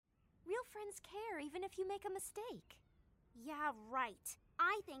friends care even if you make a mistake. Yeah, right.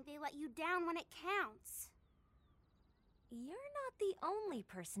 I think they let you down when it counts. You're not the only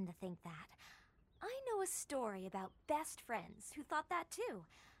person to think that. I know a story about best friends who thought that too.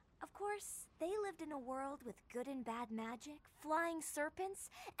 Of course, they lived in a world with good and bad magic, flying serpents,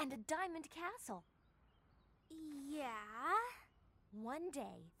 and a diamond castle. Yeah? One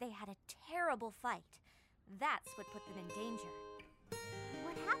day, they had a terrible fight. That's what put them in danger.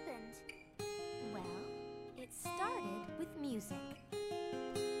 What happened? Well, it started with music.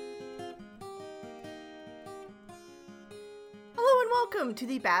 Hello and welcome to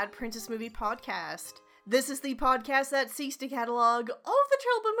the Bad Princess Movie Podcast. This is the podcast that seeks to catalog all of the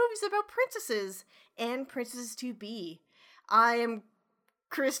terrible movies about princesses and princesses to be. I am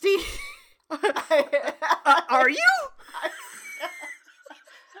Christy. Are you?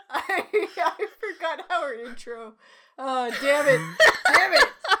 I forgot our intro. Oh, damn it. Damn it.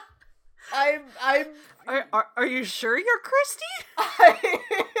 Are you sure you're Christy?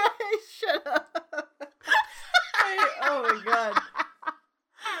 Shut up. Oh my god.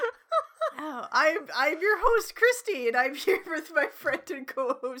 Oh, I'm your host, Christy, and I'm here with my friend and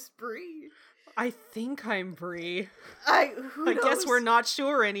co-host, Bree. I think I'm Bree. I guess we're not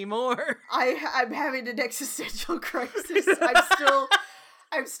sure anymore. I'm having an existential crisis.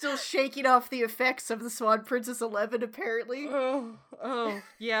 I'm still shaking off the effects of the Swan Princess 11, apparently. Oh,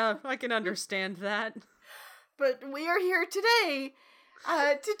 yeah, I can understand that. But we are here today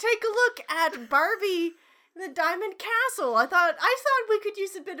to take a look at Barbie the Diamond Castle. I thought we could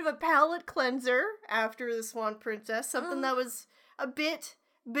use a bit of a palate cleanser after the Swan Princess, something that was a bit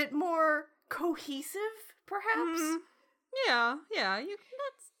more cohesive, perhaps. Mm-hmm. Yeah,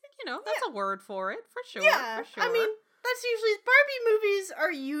 that's a word for it, for sure. Yeah, for sure. I mean, that's usually, Barbie movies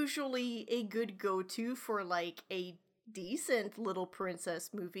are usually a good go-to for, like, a decent little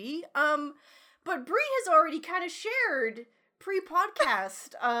princess movie. But Brie has already kind of shared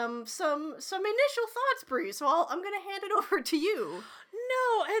pre-podcast some initial thoughts, Brie, so I'm gonna hand it over to you.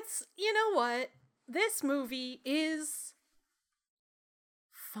 No, you know what? This movie is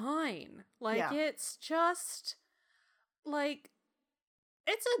fine. It's just,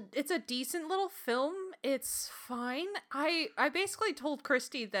 it's a decent little film. It's fine. I basically told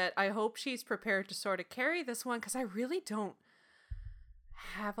Christy that I hope she's prepared to sort of carry this one, because I really don't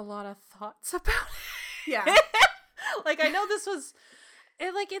have a lot of thoughts about it. Yeah. I know this was,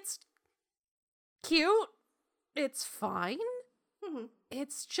 it's cute. It's fine. Mm-hmm.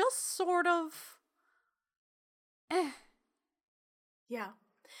 It's just sort of, Yeah.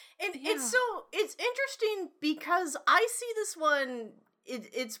 And it's interesting because I see this one,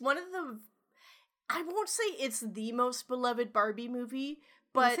 it's one of the, I won't say it's the most beloved Barbie movie,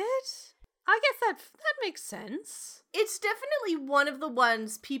 but... Is it? I guess that makes sense. It's definitely one of the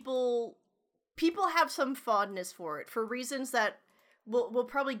ones people have some fondness for it, for reasons that we'll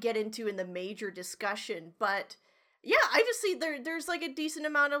probably get into in the major discussion, but yeah, I just see there's like a decent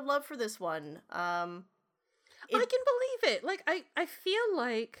amount of love for this one. I can believe it. I feel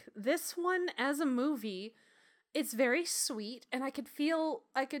like this one as a movie, it's very sweet, and I could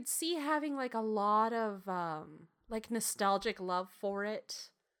see having like a lot of nostalgic love for it.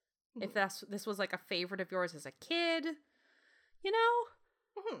 If this was like a favorite of yours as a kid, you know?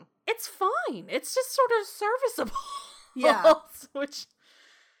 Mm-hmm. It's fine. It's just sort of serviceable. Yeah. Which,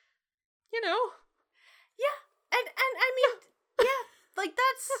 you know. Yeah. And I mean, yeah,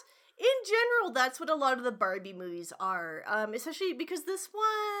 that's, in general, that's what a lot of the Barbie movies are. Especially because this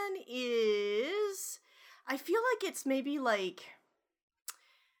one is, I feel like it's maybe like,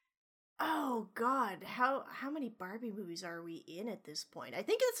 oh god, how many Barbie movies are we in at this point? I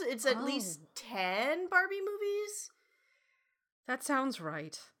think it's at least 10 Barbie movies. That sounds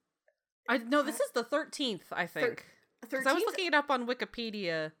right. This is the 13th, I think. 13th? I was looking it up on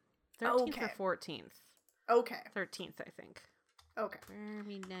Wikipedia. 13th or 14th. Okay. 13th, I think. Okay.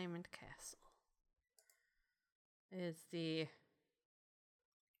 Barbie Diamond Castle is the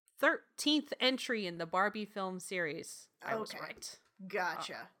 13th entry in the Barbie film series. I was right.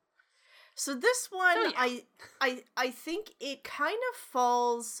 Gotcha. So this one, I think it kind of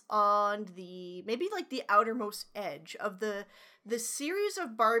falls on maybe the outermost edge of the series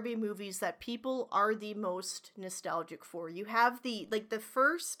of Barbie movies that people are the most nostalgic for. You have the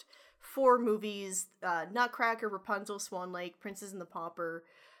first 4 movies, Nutcracker, Rapunzel, Swan Lake, Princess and the Pauper.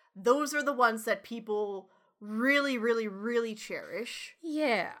 Those are the ones that people really, really, really cherish.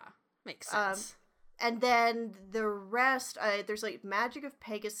 Yeah, makes sense. And then the rest, there's Magic of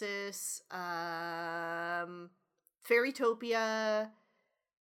Pegasus, Fairytopia,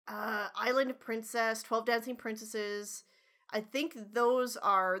 Island of Princess, 12 Dancing Princesses. I think those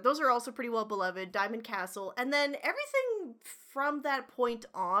are also pretty well beloved. Diamond Castle, and then everything from that point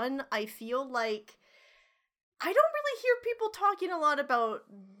on, I feel like I don't really hear people talking a lot about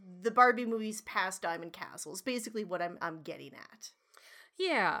the Barbie movies past Diamond Castle. Is basically what I'm getting at.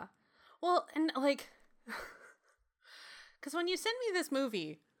 Yeah. Well, and like, because when you sent me this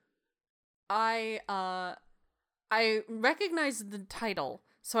movie, I recognized the title,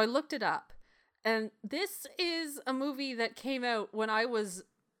 so I looked it up, and this is a movie that came out when I was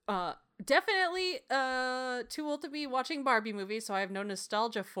definitely too old to be watching Barbie movies, so I have no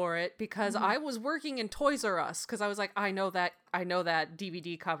nostalgia for it because I was working in Toys R Us because I was like, I know that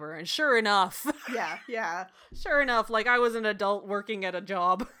DVD cover, and sure enough, sure enough, like I was an adult working at a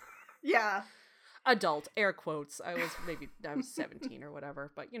job. Yeah. Adult, air quotes. I was 17 or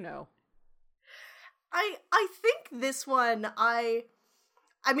whatever, but you know. I think this one, I'm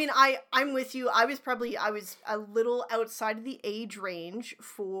with you. I was a little outside of the age range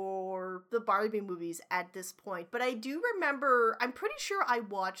for the Barbie movies at this point, but I do remember, I'm pretty sure I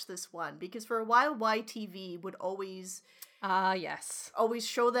watched this one because for a while YTV would always always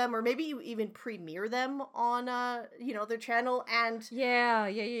show them, or maybe even premiere them on their channel. And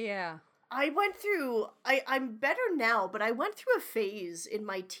yeah. I went through, I'm better now, but I went through a phase in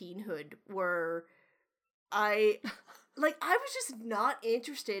my teenhood where I was just not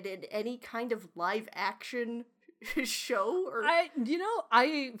interested in any kind of live action show. Or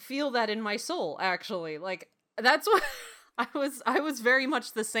I feel that in my soul, actually. Like, that's what I was very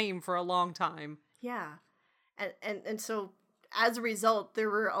much the same for a long time. Yeah. And so as a result, there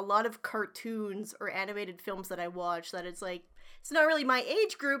were a lot of cartoons or animated films that I watched that it's like, it's not really my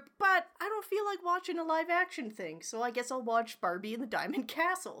age group, but I don't feel like watching a live action thing, so I guess I'll watch Barbie and the Diamond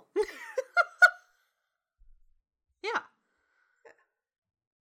Castle. Yeah.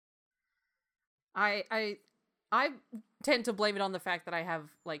 I tend to blame it on the fact that I have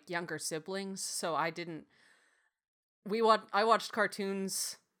like younger siblings, so I watched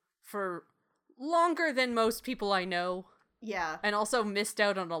cartoons for longer than most people I know. Yeah. And also missed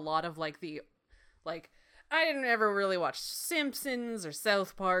out on a lot of I didn't ever really watch Simpsons or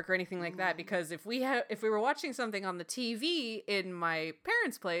South Park or anything like that, because if we were watching something on the TV in my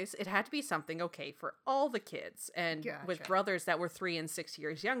parents' place, it had to be something okay for all the kids. And with brothers that were 3 and 6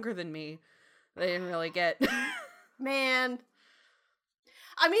 years younger than me, they didn't really get. Man.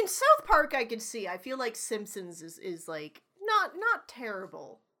 I mean, South Park I could see. I feel like Simpsons is like not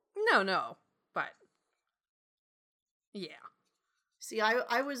terrible. No, but yeah. See,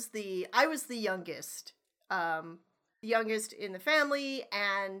 I was the youngest. Youngest in the family,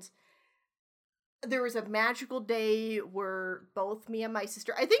 and there was a magical day where both me and my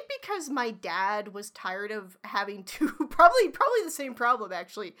sister, I think because my dad was tired of having to, probably the same problem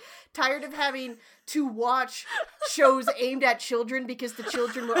actually, tired of having to watch shows aimed at children because the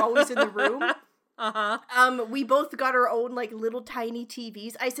children were always in the room. We both got our own like little tiny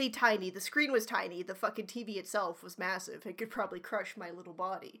TVs. I say tiny, the screen was tiny, the fucking TV itself was massive. It could probably crush my little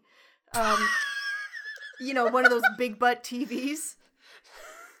body. One of those big butt TVs.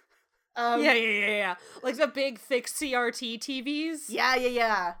 Yeah. Like the big, thick CRT TVs.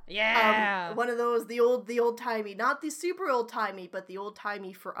 Yeah. One of those, the old timey, not the super old timey, but the old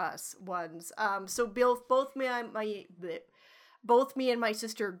timey for us ones. So both me and my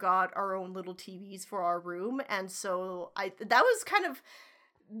sister got our own little TVs for our room, and so that was kind of.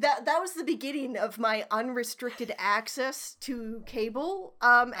 That was the beginning of my unrestricted access to cable.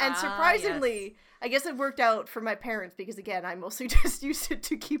 And surprisingly, yes. I guess it worked out for my parents because, again, I mostly just used it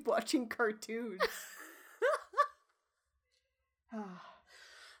to keep watching cartoons.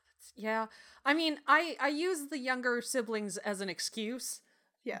 Yeah. I mean, I use the younger siblings as an excuse.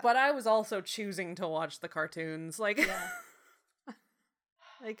 Yeah. But I was also choosing to watch the cartoons. Like, yeah.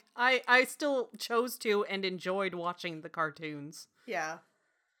 Like, I still chose to and enjoyed watching the cartoons. Yeah.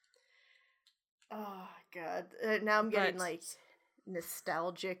 Oh god! Now I'm getting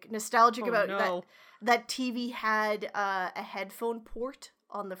nostalgic about that TV had a headphone port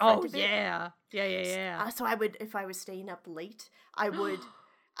on the front of it. Yeah. So I would, if I was staying up late, I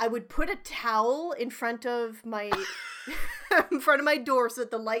would put a towel in front of my door so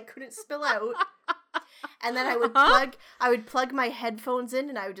that the light couldn't spill out, and then I would plug my headphones in,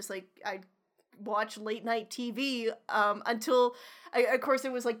 and I would just I'd watch late night TV until. Of course,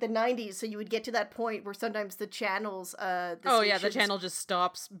 it was like the 90s, so you would get to that point where sometimes the channels... the channel just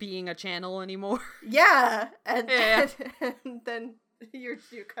stops being a channel anymore. Yeah, and then you're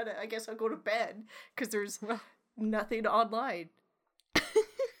kind of, I guess I'll go to bed, because there's nothing online.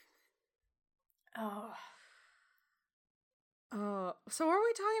 So are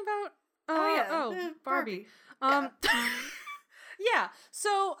we talking about Barbie. Yeah,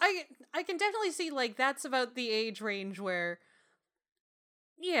 so I can definitely see, like, that's about the age range where,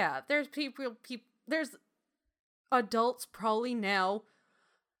 yeah, there's there's adults probably now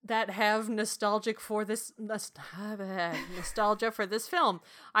that have nostalgia for this film.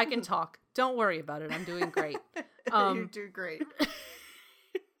 I can talk. Don't worry about it. I'm doing great. You do great.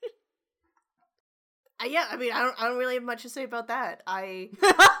 Yeah, I mean, I don't really have much to say about that.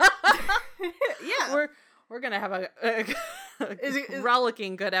 Yeah, we're gonna have a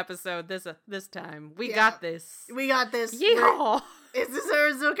rollicking good episode this time. We got this. We got this. Yeah,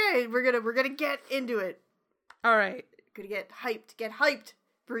 it's okay. We're gonna get into it. All right, gonna get hyped. Get hyped,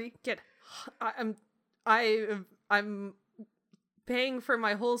 Brie. I'm paying for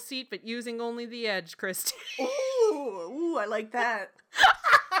my whole seat, but using only the edge, Christy. Ooh, I like that.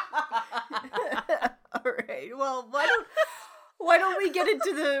 All right. Well, why don't we get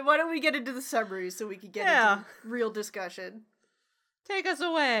into the summary so we can get into real discussion? Take us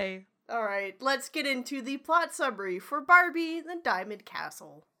away. All right. Let's get into the plot summary for Barbie: The Diamond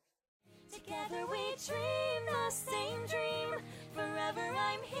Castle. Together we dream the same dream. Forever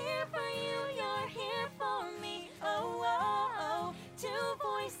I'm here for you, you're here for me. Oh, oh, oh. Two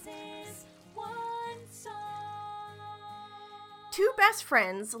voices, one song. Two best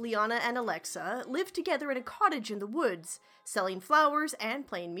friends, Liana and Alexa, live together in a cottage in the woods, selling flowers and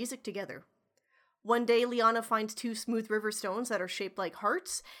playing music together. One day, Liana finds two smooth river stones that are shaped like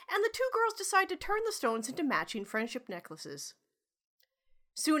hearts, and the two girls decide to turn the stones into matching friendship necklaces.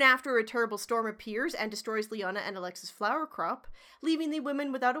 Soon after, a terrible storm appears and destroys Liana and Alexa's flower crop, leaving the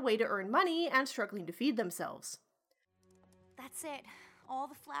women without a way to earn money and struggling to feed themselves. That's it. All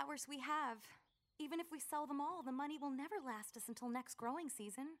the flowers we have. Even if we sell them all, the money will never last us until next growing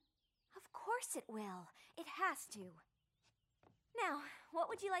season. Of course it will. It has to. Now, what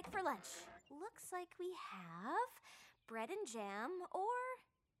would you like for lunch? Looks like we have bread and jam, or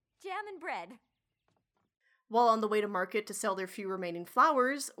jam and bread. While on the way to market to sell their few remaining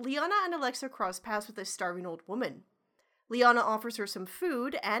flowers, Liana and Alexa cross paths with a starving old woman. Liana offers her some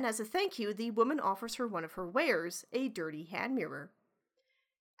food, and as a thank you, the woman offers her one of her wares, a dirty hand mirror.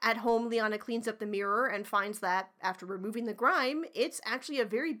 At home, Liana cleans up the mirror and finds that, after removing the grime, it's actually a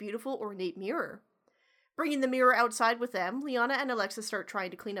very beautiful, ornate mirror. Bringing the mirror outside with them, Liana and Alexa start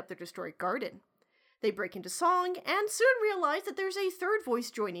trying to clean up their destroyed garden. They break into song, and soon realize that there's a third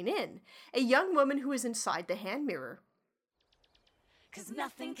voice joining in, a young woman who is inside the hand mirror. 'Cause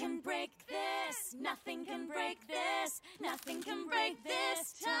nothing can break this, nothing can break this, nothing can break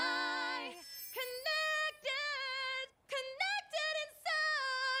this tie. Connected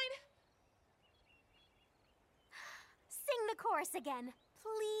inside. Sing the chorus again,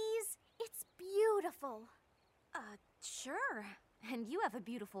 please. It's beautiful. Sure. And you have a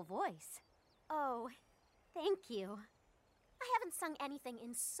beautiful voice. Oh, thank you. I haven't sung anything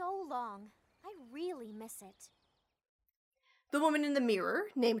in so long. I really miss it. The woman in the mirror,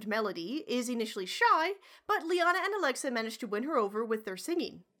 named Melody, is initially shy, but Liana and Alexa manage to win her over with their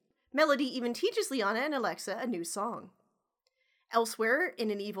singing. Melody even teaches Liana and Alexa a new song. Elsewhere, in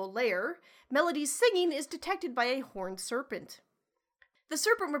an evil lair, Melody's singing is detected by a horned serpent. The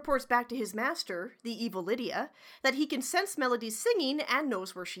serpent reports back to his master, the evil Lydia, that he can sense Melody's singing and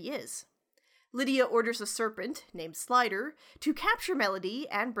knows where she is. Lydia orders a serpent, named Slider, to capture Melody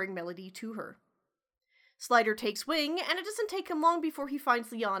and bring Melody to her. Slider takes wing, and it doesn't take him long before he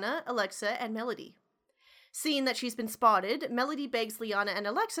finds Liana, Alexa, and Melody. Seeing that she's been spotted, Melody begs Liana and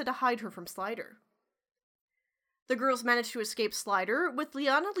Alexa to hide her from Slider. The girls manage to escape Slider, with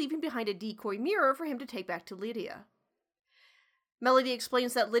Liana leaving behind a decoy mirror for him to take back to Lydia. Melody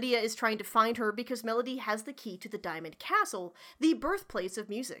explains that Lydia is trying to find her because Melody has the key to the Diamond Castle, the birthplace of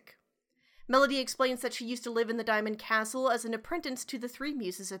music. Melody explains that she used to live in the Diamond Castle as an apprentice to the three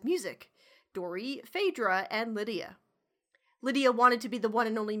muses of music, Dory, Phaedra, and Lydia. Lydia wanted to be the one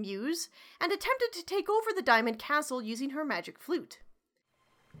and only muse, and attempted to take over the Diamond Castle using her magic flute.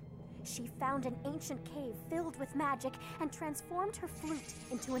 She found an ancient cave filled with magic and transformed her flute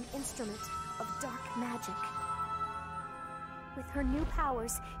into an instrument of dark magic. With her new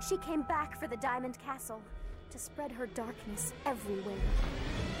powers, she came back for the Diamond Castle to spread her darkness everywhere.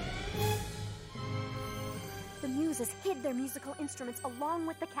 The muses hid their musical instruments along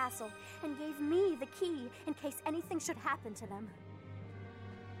with the castle and gave me the key in case anything should happen to them.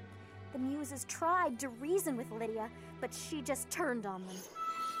 The muses tried to reason with Lydia, but she just turned on them.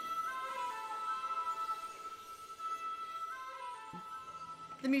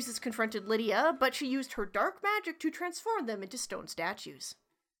 The muses confronted Lydia, but she used her dark magic to transform them into stone statues.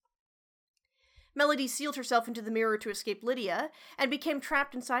 Melody sealed herself into the mirror to escape Lydia, and became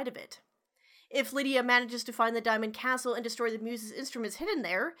trapped inside of it. If Lydia manages to find the Diamond Castle and destroy the Muses' instruments hidden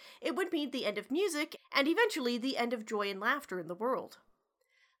there, it would mean the end of music, and eventually the end of joy and laughter in the world.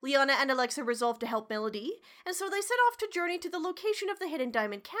 Liana and Alexa resolve to help Melody, and so they set off to journey to the location of the hidden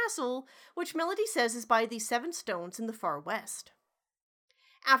Diamond Castle, which Melody says is by the 7 stones in the far west.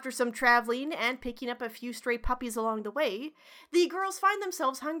 After some traveling and picking up a few stray puppies along the way, the girls find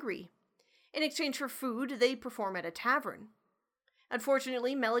themselves hungry. In exchange for food, they perform at a tavern.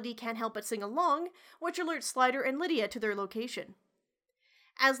 Unfortunately, Melody can't help but sing along, which alerts Slider and Lydia to their location.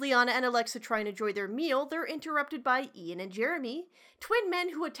 As Liana and Alexa try and enjoy their meal, they're interrupted by Ian and Jeremy, twin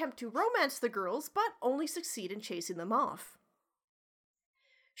men who attempt to romance the girls, but only succeed in chasing them off.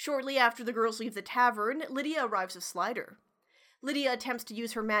 Shortly after the girls leave the tavern, Lydia arrives with Slider. Lydia attempts to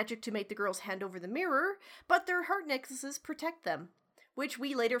use her magic to make the girls hand over the mirror, but their heart necklaces protect them, which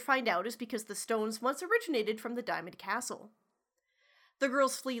we later find out is because the stones once originated from the Diamond Castle. The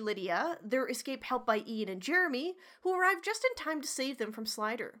girls flee Lydia, their escape helped by Ian and Jeremy, who arrive just in time to save them from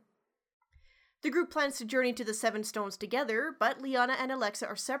Slider. The group plans to journey to the 7 stones together, but Liana and Alexa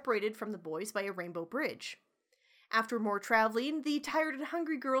are separated from the boys by a rainbow bridge. After more traveling, the tired and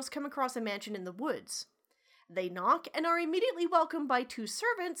hungry girls come across a mansion in the woods. They knock and are immediately welcomed by 2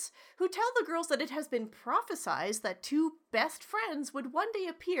 servants who tell the girls that it has been prophesied that 2 best friends would one day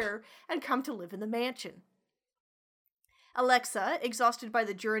appear and come to live in the mansion. Alexa, exhausted by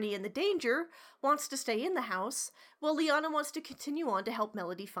the journey and the danger, wants to stay in the house, while Liana wants to continue on to help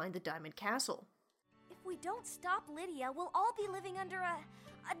Melody find the Diamond Castle. If we don't stop Lydia, we'll all be living under a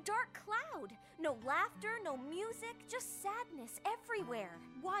dark cloud. No laughter, no music, just sadness everywhere.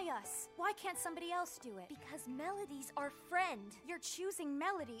 Why us? Why can't somebody else do it? Because Melody's our friend. You're choosing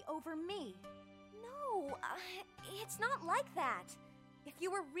Melody over me. No, it's not like that. If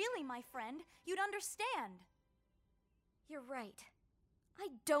you were really my friend, you'd understand. You're right. I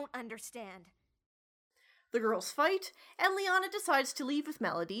don't understand. The girls fight, and Liana decides to leave with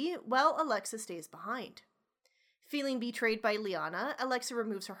Melody, while Alexa stays behind. Feeling betrayed by Liana, Alexa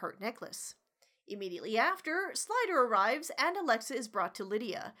removes her heart necklace. Immediately after, Slider arrives, and Alexa is brought to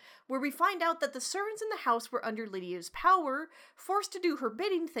Lydia, where we find out that the servants in the house were under Lydia's power, forced to do her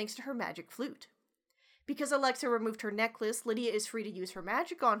bidding thanks to her magic flute. Because Alexa removed her necklace, Lydia is free to use her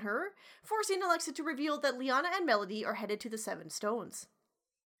magic on her, forcing Alexa to reveal that Liana and Melody are headed to the 7 stones.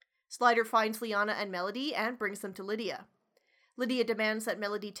 Slider finds Liana and Melody and brings them to Lydia. Lydia demands that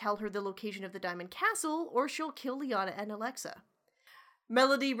Melody tell her the location of the Diamond Castle, or she'll kill Liana and Alexa.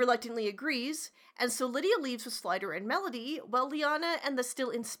 Melody reluctantly agrees, and so Lydia leaves with Slider and Melody, while Liana and the still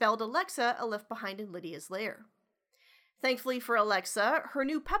enspelled Alexa are left behind in Lydia's lair. Thankfully for Alexa, her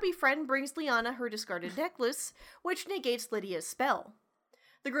new puppy friend brings Liana her discarded necklace, which negates Lydia's spell.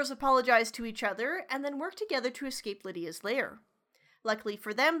 The girls apologize to each other, and then work together to escape Lydia's lair. Luckily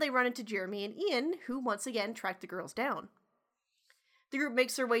for them, they run into Jeremy and Ian, who once again track the girls down. The group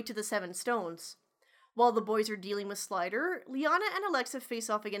makes their way to the 7 stones. While the boys are dealing with Slider, Liana and Alexa face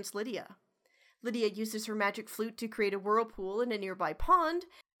off against Lydia. Lydia uses her magic flute to create a whirlpool in a nearby pond,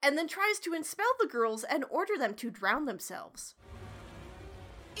 and then tries to enspell the girls and order them to drown themselves.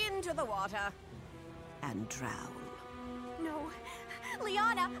 Into the water and drown. No.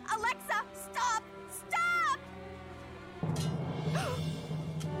 Liana! Alexa! Stop! Stop!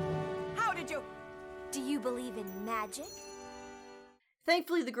 How did you... Do you believe in magic?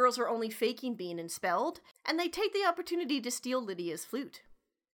 Thankfully, the girls are only faking being enspelled, and they take the opportunity to steal Lydia's flute.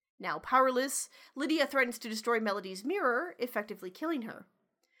 Now powerless, Lydia threatens to destroy Melody's mirror, effectively killing her.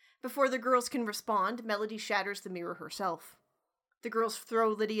 Before the girls can respond, Melody shatters the mirror herself. The girls throw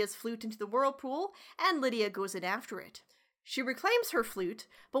Lydia's flute into the whirlpool, and Lydia goes in after it. She reclaims her flute,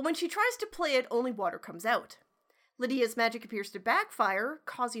 but when she tries to play it, only water comes out. Lydia's magic appears to backfire,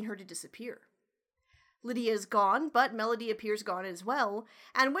 causing her to disappear. Lydia is gone, but Melody appears gone as well,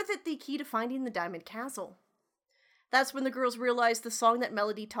 and with it the key to finding the Diamond Castle. That's when the girls realize the song that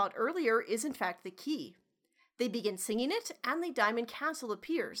Melody taught earlier is in fact the key. They begin singing it, and the Diamond Castle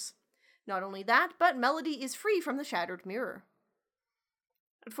appears. Not only that, but Melody is free from the shattered mirror.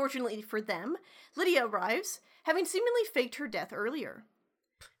 Unfortunately for them, Lydia arrives, having seemingly faked her death earlier.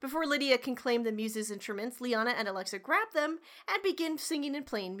 Before Lydia can claim the Muses' instruments, Liana and Alexa grab them and begin singing and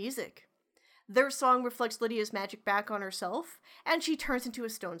playing music. Their song reflects Lydia's magic back on herself, and she turns into a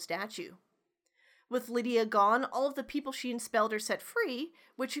stone statue. With Lydia gone, all of the people she enspelled are set free,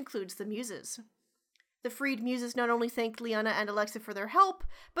 which includes the Muses. The freed Muses not only thank Liana and Alexa for their help,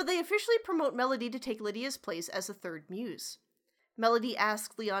 but they officially promote Melody to take Lydia's place as the 3rd Muse. Melody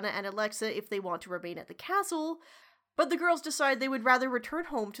asks Liana and Alexa if they want to remain at the castle, but the girls decide they would rather return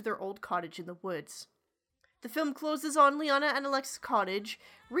home to their old cottage in the woods. The film closes on Liana and Alex's cottage,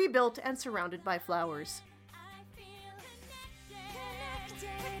 rebuilt and surrounded by flowers.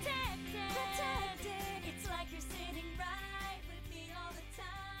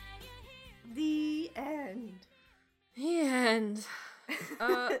 The end. The end.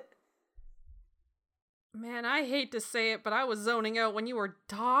 Man, I hate to say it, but I was zoning out when you were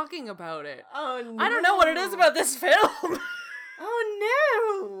talking about it. Oh no. I don't know what it is about this film. Oh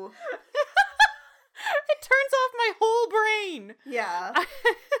no. It turns off my whole brain. Yeah.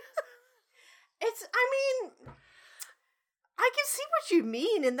 I can see what you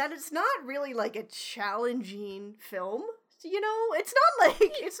mean in that it's not really like a challenging film. You know, it's not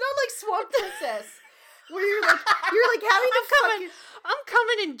like Swamp Princess where you're like having to I'm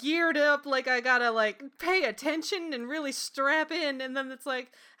coming in geared up, like I gotta like pay attention and really strap in, and then it's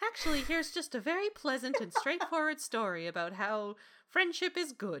like, actually, here's just a very pleasant and straightforward story about how friendship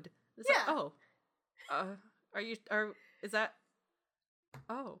is good. It's like, oh, is that?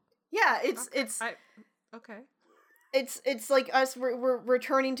 Oh, yeah, okay. It's like us. We're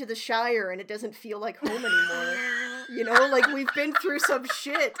returning to the Shire, and it doesn't feel like home anymore. You know, like we've been through some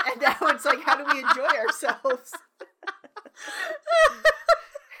shit, and now it's like, how do we enjoy ourselves?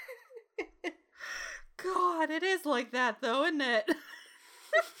 God, it is like that, though, isn't it? I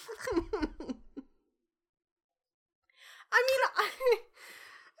mean, I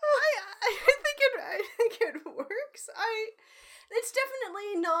think it works. It's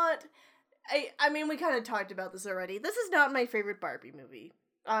definitely not. I mean, we kind of talked about this already. This is not my favorite Barbie movie.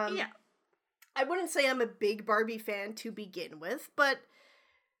 Yeah. I wouldn't say I'm a big Barbie fan to begin with, but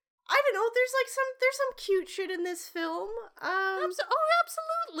I don't know. There's some cute shit in this film.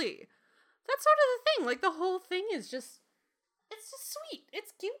 Absolutely. That's sort of the thing. Like the whole thing is just, it's just sweet.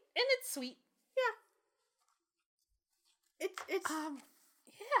 It's cute and it's sweet. Yeah. It's yeah.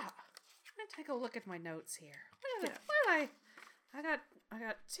 I'm gonna take a look at my notes here. Where did I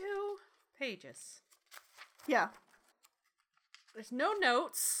got 2 pages. Yeah. There's no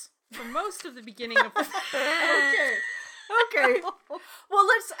notes for most of the beginning of the Okay. Well,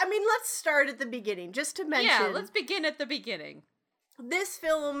 let's start at the beginning, just to mention. Yeah, let's begin at the beginning. This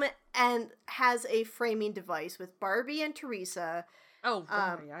film has a framing device with Barbie and Teresa. Oh, boy,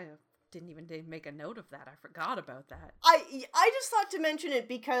 I didn't even make a note of that. I forgot about that. I just thought to mention it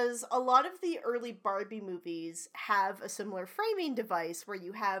because a lot of the early Barbie movies have a similar framing device where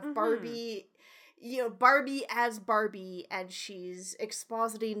you have Barbie, Barbie as Barbie, and she's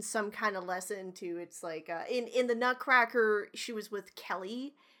expositing some kind of lesson to, it's like, in the Nutcracker, she was with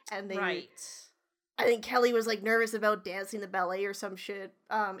Kelly, and they... Right. I think Kelly was, like, nervous about dancing the ballet or some shit.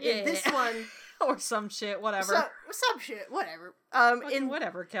 In this one... or some shit, whatever. Some shit, whatever.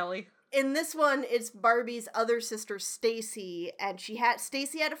 Whatever, Kelly. In this one, it's Barbie's other sister, Stacy, and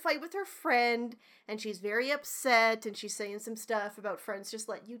Stacy had a fight with her friend, and she's very upset, and she's saying some stuff about friends just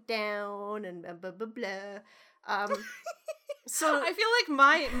let you down, and blah, blah, blah. So I feel like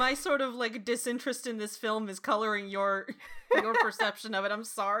my sort of, like, disinterest in this film is coloring your perception of it. I'm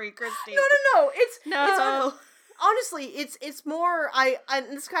sorry, Christy. No. Honestly, it's more, I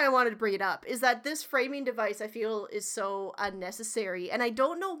just kind of wanted to bring it up, is that this framing device, I feel, is so unnecessary, and I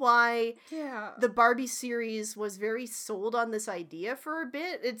don't know why the Barbie series was very sold on this idea for a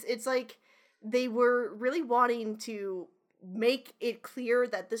bit. It's like they were really wanting to make it clear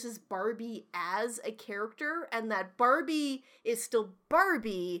that this is Barbie as a character, and that Barbie is still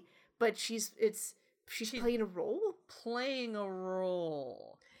Barbie, but she's playing a role? Playing a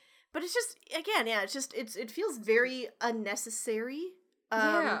role. But it's just, again, yeah, it feels very unnecessary.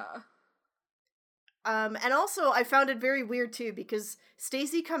 And also, I found it very weird, too, because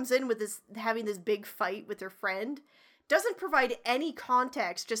Stacy comes in with having this big fight with her friend, doesn't provide any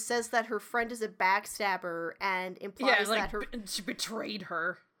context, just says that her friend is a backstabber, and implies that she betrayed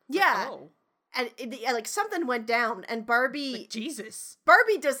her. Yeah. Like, oh. And, like, something went down, and Barbie... Like, Jesus.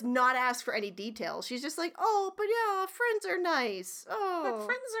 Barbie does not ask for any details. She's just like, oh, but yeah, friends are nice. Oh. But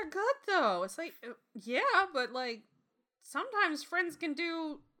friends are good, though. It's like, yeah, but, like, sometimes friends can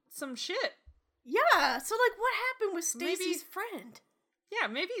do some shit. Yeah, so, like, what happened with Stacy's friend? Yeah,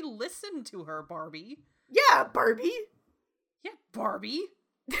 maybe listen to her, Barbie. Yeah, Barbie. Yeah, Barbie.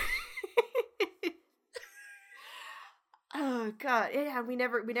 Oh god, yeah, we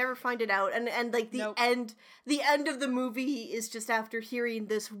never find it out, and like the end of the movie is just after hearing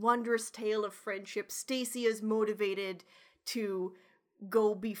this wondrous tale of friendship. Stacy is motivated to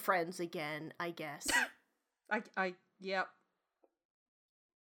go be friends again, I guess. Yep.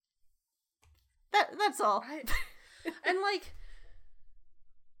 That's all. And like,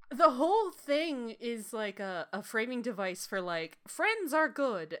 the whole thing is like a framing device for like, friends are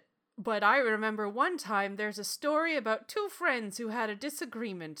good, But I remember one time there's a story about two friends who had a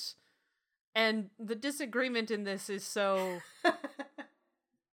disagreement. And the disagreement in this is so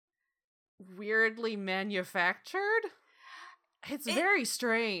weirdly manufactured. It's very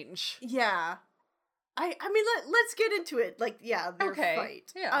strange. Yeah. I mean, let's get into it. Like, yeah, their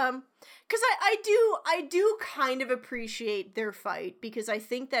fight. Yeah. Because I do kind of appreciate their fight, because I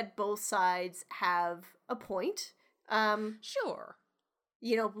think that both sides have a point. Sure.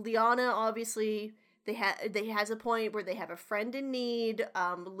 You know, Liana, obviously, they has a point where they have a friend in need.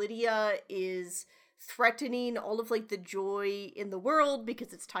 Lydia is threatening all of, like, the joy in the world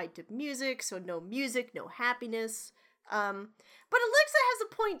because it's tied to music, so no music, no happiness. But Alexa has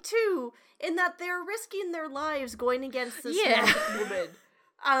a point too, in that they're risking their lives going against this magic woman.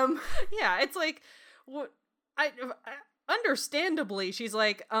 Yeah, it's like, what I understandably, she's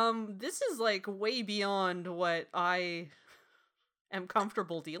like, this is like way beyond what I am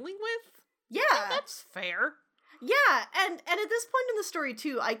comfortable dealing with. Yeah, that's fair. Yeah, and at this point in the story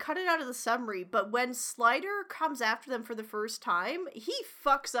too, I cut it out of the summary, but when Slider comes after them for the first time, he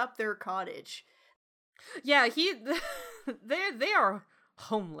fucks up their cottage. Yeah, they are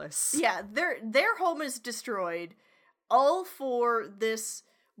homeless. Yeah, their home is destroyed, all for this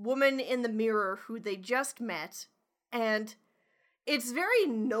woman in the mirror who they just met, and it's very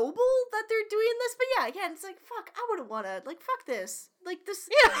noble that they're doing this, but yeah, again, it's like, fuck, I wouldn't want to, like, fuck this. Like, this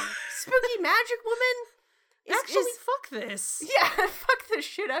spooky magic woman fuck this. Yeah, fuck this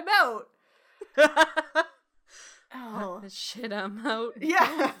shit, I'm out. Oh. Shit, I'm out. Yeah.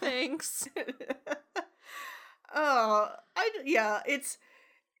 Oh, thanks.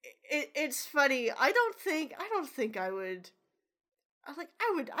 It's funny. I don't think I would.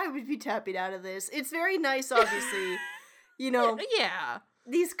 I would be tapping out of this. It's very nice, obviously. You know. Yeah.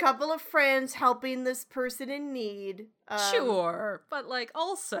 These couple of friends helping this person in need. Sure, but like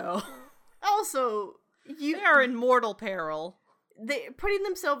also they are in mortal peril. They're putting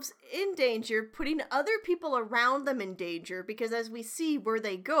themselves in danger, putting other people around them in danger, because as we see where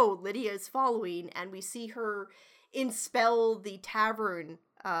they go, Lydia is following, and we see her expel the tavern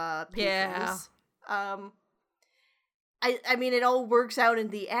patrons. Yeah. I mean, it all works out in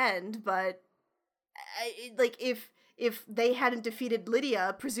the end, but if they hadn't defeated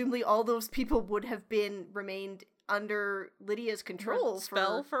Lydia, presumably all those people would have remained under Lydia's control.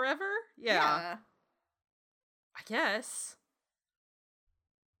 Spell forever? Yeah. I guess.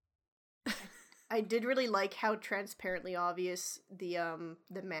 I did really like how transparently obvious the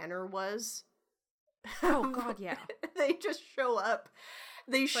manor was. Oh god, yeah. They just show up.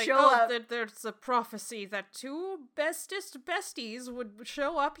 They it's show up. There's a prophecy that two bestest besties would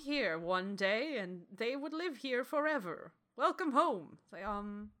show up here one day, and they would live here forever. Welcome home. Like,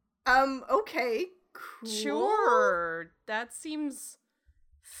 okay, cool. Sure, that seems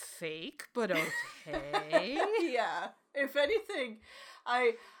fake, but okay. Yeah. If anything,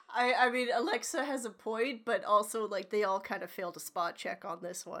 I mean, Alexa has a point, but also, like, they all kind of failed a spot check on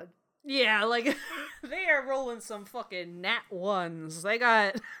this one. Yeah, like, they are rolling some fucking nat ones. They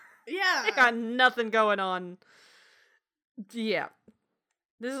got nothing going on. Yeah.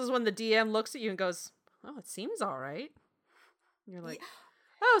 This is when the DM looks at you and goes, oh, it seems alright. You're like,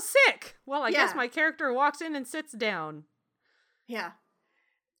 oh, sick! Well, I guess my character walks in and sits down. Yeah.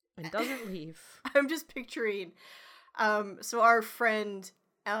 And doesn't leave. I'm just picturing, so our friend,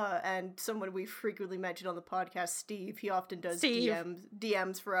 and someone we frequently mention on the podcast, Steve, he often does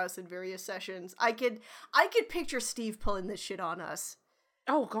DMs for us in various sessions. I could picture Steve pulling this shit on us.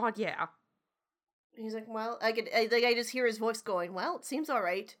 Oh god, yeah. He's like, well, I just hear his voice going, well, it seems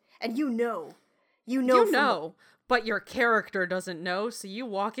alright. And you know, but your character doesn't know, so you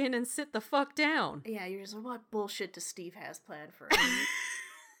walk in and sit the fuck down. Yeah, you're just like, what bullshit does Steve has planned for him?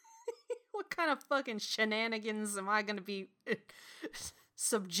 What kind of fucking shenanigans am I gonna be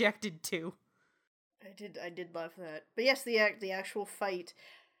subjected to? I did love that. But yes, the actual fight.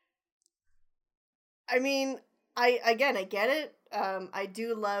 I mean, I get it. I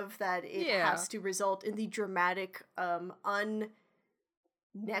do love that it has to result in the dramatic unnecklacing.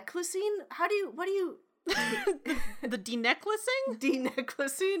 What do you the denecklacing?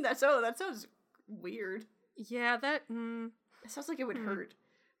 Denecklacing? That sounds weird. Yeah, that it sounds like it would hurt.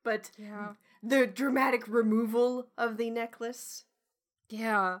 But the dramatic removal of the necklace.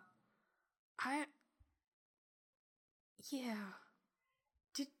 Yeah.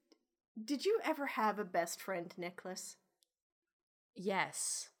 Did you ever have a best friend necklace?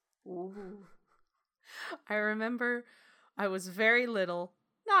 Yes. Ooh. I remember I was very little.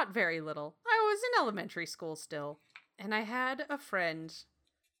 Not very little. I was in elementary school still. And I had a friend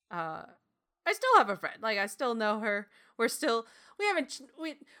I still have a friend. Like, I still know her. It's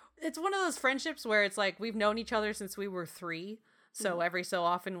one of those friendships where it's like, we've known each other since we were 3. So every so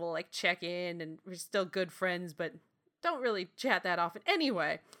often we'll like check in and we're still good friends, but don't really chat that often.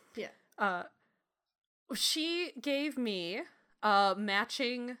 Anyway. Yeah. She gave me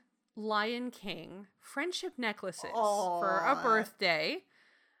matching Lion King friendship necklaces for a birthday.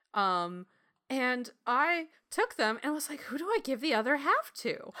 And I took them and was like, who do I give the other half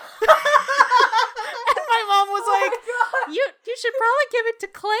to? And my mom was like, you should probably give it to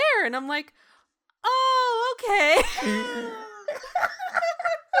Claire. And I'm like, oh, okay.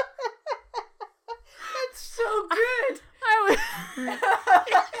 That's so good.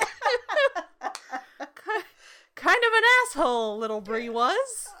 Kind of an asshole, little Brie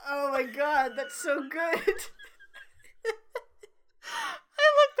was. Oh my god, that's so good. I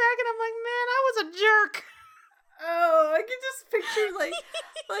look back and I'm like, man, I was a jerk. Oh, I can just picture like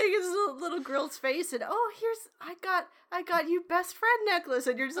his little girl's face, and I got you best friend necklace,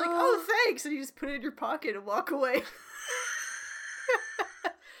 and you're just like, oh, thanks, and you just put it in your pocket and walk away.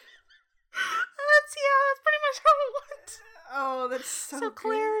 That's pretty much how it went. Oh, that's so good.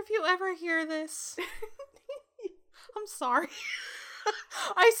 Claire, if you ever hear this, I'm sorry.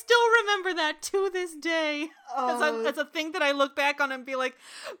 I still remember that to this day. As a thing that I look back on and be like,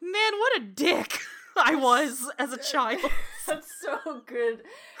 man, what a dick I was as a child. That's so good.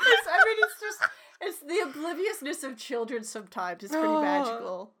 It's the obliviousness of children sometimes. It's pretty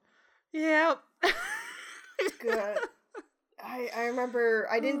magical. Yeah. Good. I remember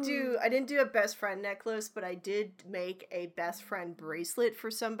I didn't do a best friend necklace, but I did make a best friend bracelet for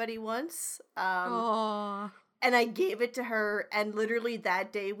somebody once. And I gave it to her, and literally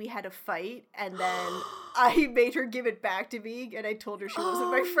that day we had a fight, and then I made her give it back to me, and I told her she wasn't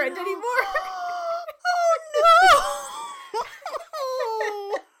my friend anymore.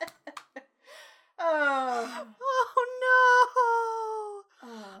 Oh no!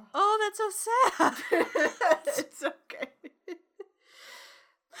 Oh, that's so sad. It's okay.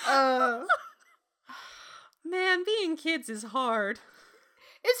 Man, being kids is hard.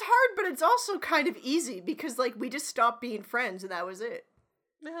 It's hard, but it's also kind of easy because, like, we just stopped being friends and that was it.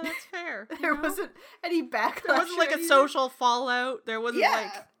 Yeah, that's fair. There wasn't any backlash. There wasn't, like, a social fallout. There wasn't,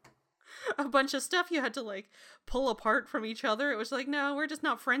 like, a bunch of stuff you had to, like, pull apart from each other. It was like, no, we're just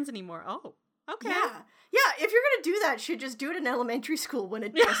not friends anymore. Oh, okay. Yeah, if you're gonna do that shit, just do it in elementary school when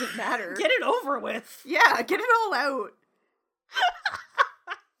it doesn't matter. Get it over with. Yeah, get it all out.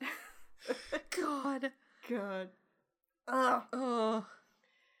 God. Oh.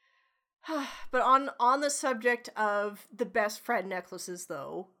 But on the subject of the best friend necklaces,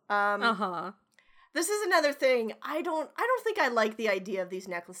 though, this is another thing. I don't think I like the idea of these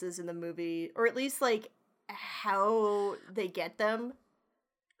necklaces in the movie, or at least like how they get them.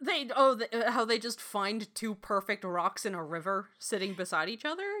 How they just find 2 perfect rocks in a river sitting beside each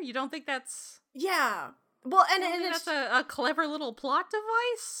other? You don't think that's... Yeah. Well, and that's a clever little plot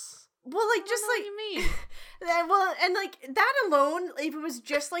device? Well, like, just like... What do you mean? Well, and like, that alone, if it was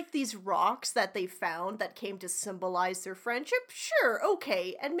just like these rocks that they found that came to symbolize their friendship, sure,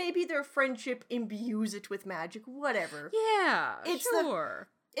 okay. And maybe their friendship imbues it with magic, whatever. Yeah, sure.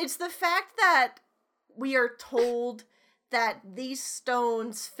 It's the fact that we are told that these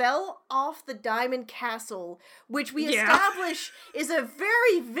stones fell off the Diamond Castle, which we establish is a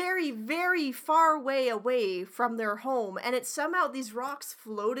very, very, very far way away from their home, and it's somehow these rocks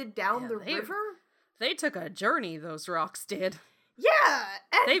floated down the river. They took a journey, those rocks did. Yeah!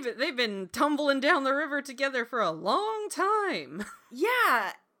 They've been tumbling down the river together for a long time.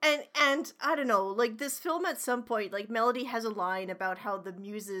 Yeah, and I don't know, like, this film at some point, like, Melody has a line about how the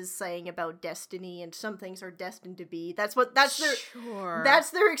muses sang about destiny and some things are destined to be. That's their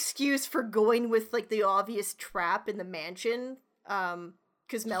excuse for going with, like, the obvious trap in the mansion.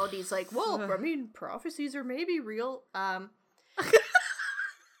 Because Melody's like, well, I mean, prophecies are maybe real. But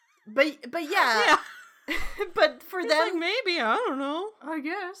yeah. But for them, like, maybe, I don't know. I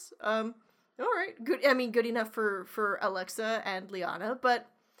guess. All right, good. I mean, good enough for Alexa and Liana, but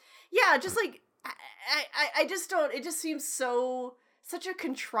yeah, just like I just don't. It just seems such a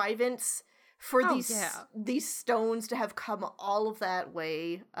contrivance for these stones to have come all of that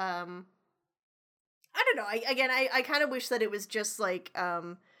way. I don't know. I kind of wish that it was just like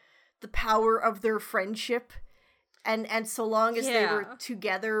the power of their friendship. And so long as they were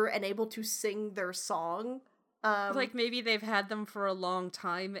together and able to sing their song. Like, maybe they've had them for a long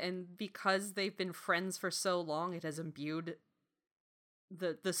time, and because they've been friends for so long, it has imbued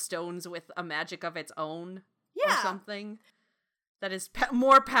the stones with a magic of its own. Or something. That is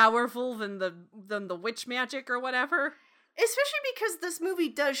more powerful than the witch magic or whatever. Especially because this movie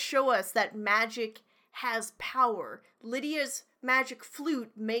does show us that magic has power. Lydia's magic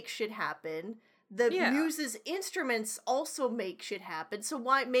flute makes shit happen. The muse's instruments also make shit happen. So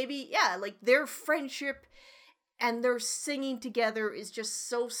why, maybe, like, their friendship and their singing together is just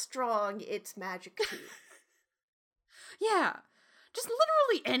so strong, it's magic too. Yeah. Just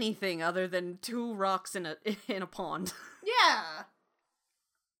literally anything other than two rocks in a pond. Yeah.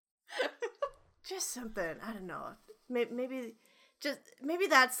 Just something, I don't know. Maybe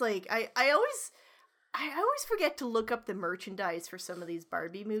that's like, I always forget to look up the merchandise for some of these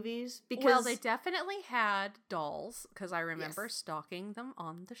Barbie movies because... Well, they definitely had dolls, because I remember stocking them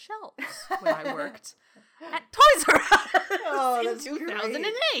on the shelves when I worked at Toys R Us in 2008.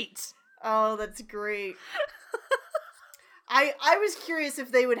 Great. Oh, that's great. I was curious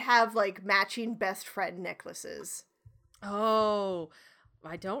if they would have, like, matching best friend necklaces. Oh,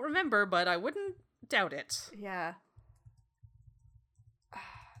 I don't remember, but I wouldn't doubt it. Yeah. I'm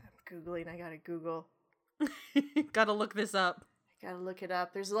Googling. I gotta Google. Gotta look this up. I gotta look it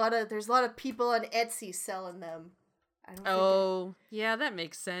up. There's a lot of people on Etsy selling them. Yeah, that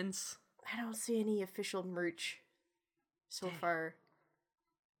makes sense. I don't see any official merch so far.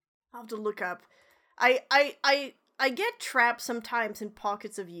 I'll have to look up. I get trapped sometimes in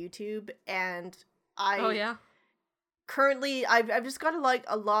pockets of YouTube, and currently I've just got like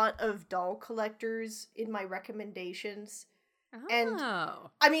a lot of doll collectors in my recommendations. Oh. And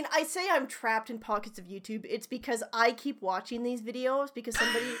I mean, I say I'm trapped in pockets of YouTube. It's because I keep watching these videos because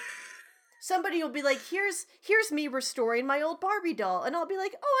somebody will be like, here's me restoring my old Barbie doll, and I'll be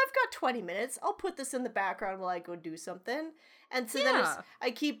like, oh, I've got 20 minutes. I'll put this in the background while I go do something. And so then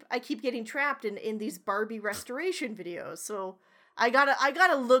I keep getting trapped in these Barbie restoration videos. So I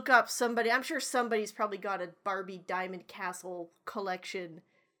gotta look up somebody. I'm sure somebody's probably got a Barbie Diamond Castle collection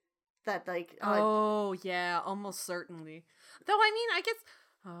that like. Yeah, almost certainly. Though I mean, I guess.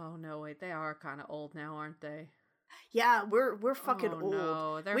 Oh no, wait, they are kind of old now, aren't they? Yeah, we're fucking old.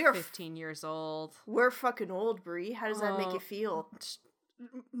 No, they're 15 years old. We're fucking old, Brie. How does that make you feel?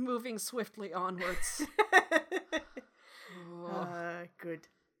 Moving swiftly onwards. Good.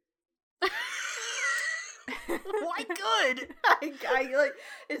 Why good? I like,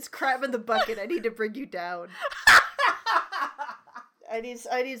 it's crab in the bucket. I need to bring you down. I need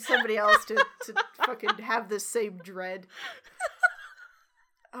somebody else to fucking have the same dread.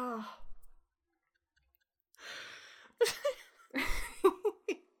 Oh.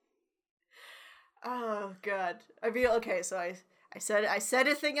 Oh god. I mean, okay, so I said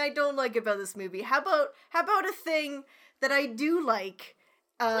a thing I don't like about this movie. How about a thing that I do like?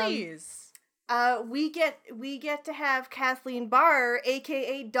 Please. We get to have Kathleen Barr,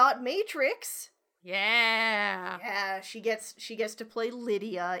 aka Dot Matrix. Yeah. Yeah, she gets to play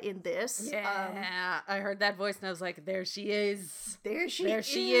Lydia in this. Yeah. I heard that voice and I was like, there she is. There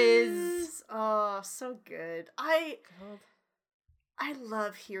she is. Oh, so good. I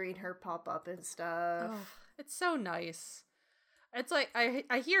love hearing her pop up and stuff. Oh, it's so nice. It's like I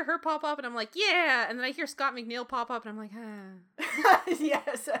hear her pop up and I'm like, yeah, and then I hear Scott McNeil pop up and I'm like, ah.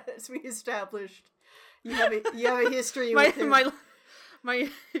 Yes, as we established, you have a history with him. My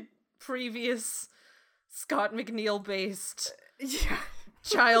previous Scott McNeil based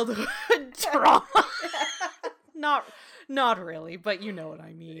childhood trauma. Not really, but you know what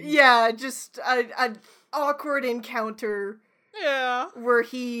I mean. Yeah, just an awkward encounter. Yeah, where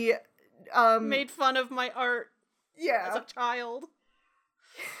he made fun of my art. Yeah, as a child.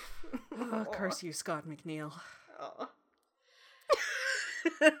 Oh, curse you, Scott McNeil.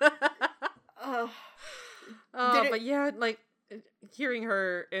 But yeah, like hearing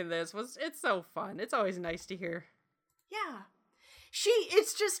her in this it's so fun. It's always nice to hear. Yeah, she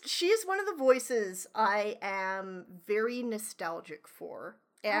is one of the voices I am very nostalgic for,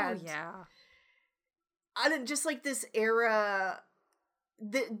 and just like this era,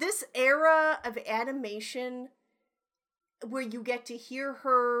 this era of animation where you get to hear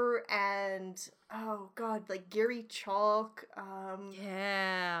her and oh god, like Gary Chalk.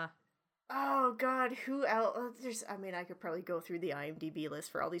 Oh god, who else? I could probably go through the IMDb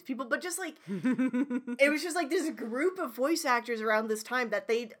list for all these people, but just like it was just like this group of voice actors around this time that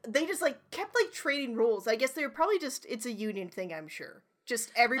they just like kept like trading roles. I guess they were probably it's a union thing, I'm sure.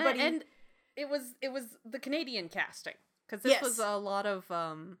 Just everybody and it was the Canadian casting, because this was a lot of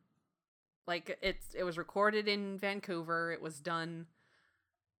like it was recorded in Vancouver. It was done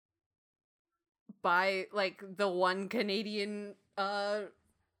by like the one Canadian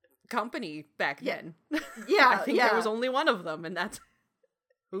company back then. Yeah, I think there was only one of them, and that's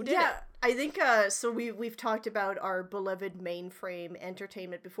Who did it? I think so we've talked about our beloved Mainframe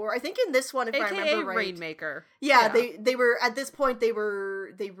Entertainment before. I think in this one, if AKA I remember right, Rainmaker. Yeah, they were at this point they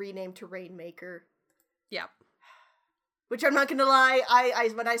renamed to Rainmaker. Yeah. Which I'm not gonna lie,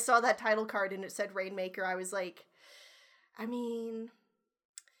 I when I saw that title card and it said Rainmaker, I was like, I mean,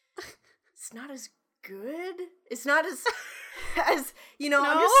 it's not as good. It's not as as no?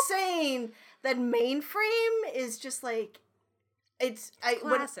 I'm just saying that Mainframe is just like it's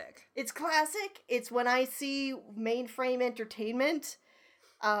classic. It's classic. It's when I see Mainframe Entertainment,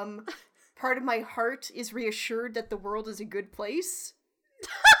 part of my heart is reassured that the world is a good place.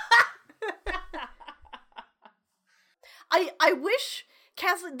 I wish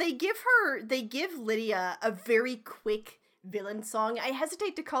Kathleen, they give Lydia a very quick villain song. I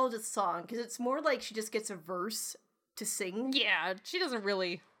hesitate to call it a song because it's more like she just gets a verse to sing. Yeah, she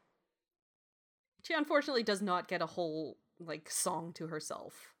unfortunately does not get a whole song to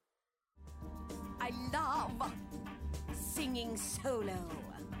herself. I love singing solo.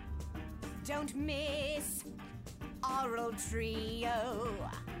 Don't miss oral trio.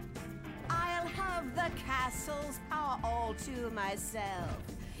 I'll have the castle's power all to myself.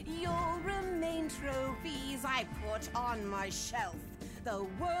 You'll remain trophies I put on my shelf. The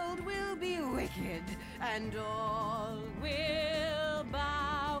world will be wicked and all will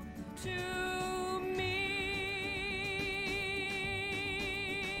bow to me.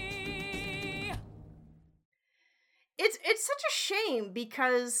 It's such a shame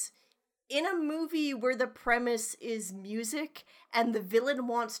because in a movie where the premise is music and the villain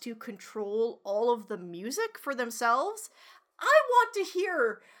wants to control all of the music for themselves, I want to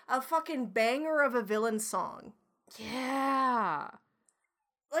hear a fucking banger of a villain song. Yeah.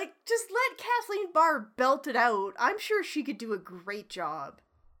 Just let Kathleen Barr belt it out. I'm sure she could do a great job.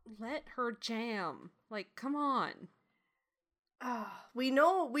 Let her jam. Come on. We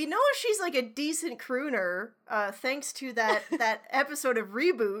know she's a decent crooner, thanks to that episode of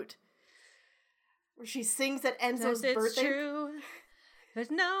Reboot where she sings at Enzo's birthday. It's true.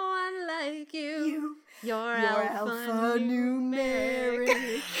 There's no one like you. You're alpha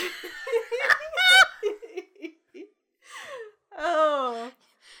numeric. Oh.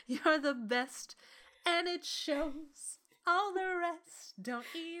 You're the best, and it shows. All the rest don't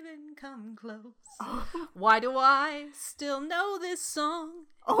even come close. Oh. Why do I still know this song?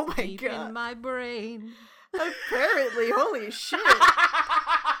 Oh my deep god. In my brain. Apparently, holy shit.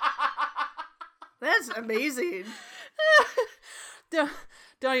 That's amazing.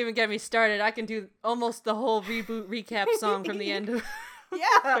 Don't even get me started. I can do almost the whole Reboot recap song from the end of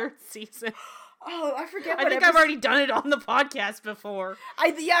third season. Oh, I forget. I think I've already done it on the podcast before.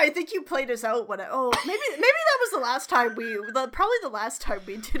 I think you played us out when maybe that was the last time we did a Barbie movie.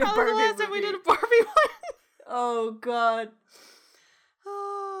 The last time we did a Barbie one. Oh god.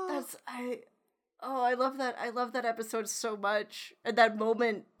 I love that. I love that episode so much and that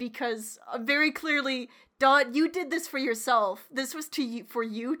moment because very clearly, Dot, you did this for yourself. This was for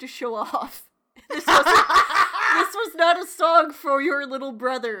you to show off. This was not a song for your little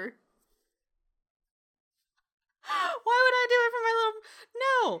brother. Why would I do it for my little...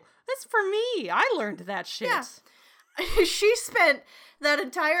 No, that's for me. I learned that shit. Yeah. She spent that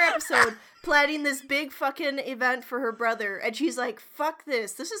entire episode planning this big fucking event for her brother, and she's like, fuck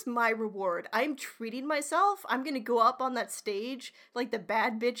this. This is my reward. I'm treating myself. I'm gonna go up on that stage like the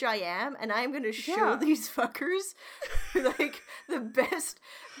bad bitch I am, and I'm gonna show these fuckers the best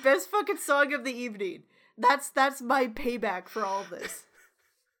fucking song of the evening. That's my payback for all of this.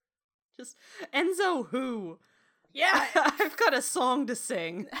 Just Enzo who? Yeah, I've got a song to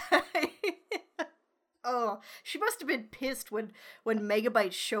sing. Oh, she must have been pissed when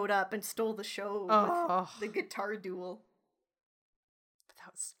Megabyte showed up and stole the show with the guitar duel.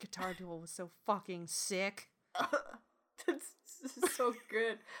 That guitar duel was so fucking sick. This is so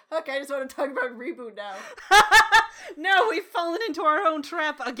good. Okay, I just want to talk about Reboot now. No, we've fallen into our own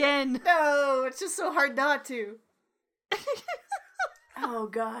trap again. No, it's just so hard not to. Oh,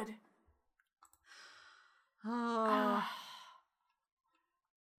 God. Oh,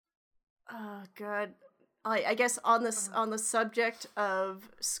 God. I guess on the subject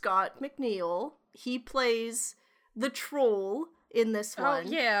of Scott McNeil, he plays the troll in this one. Oh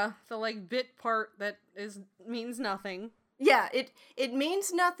yeah, the bit part that means nothing. Yeah, it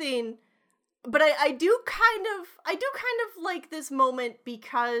means nothing, but I do kind of like this moment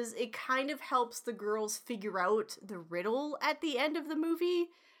because it kind of helps the girls figure out the riddle at the end of the movie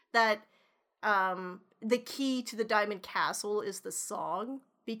that the key to the Diamond Castle is the song.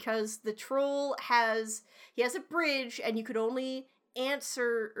 Because the troll has a bridge, and you could only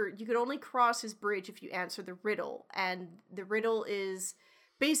cross his bridge if you answer the riddle. And the riddle is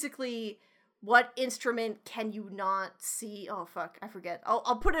basically, what instrument can you not see? Oh, fuck, I forget.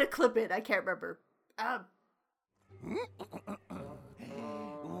 I'll put a clip in. I can't remember.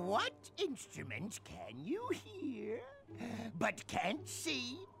 What instrument can you hear, but can't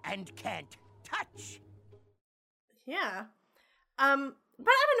see and can't touch? Yeah. But I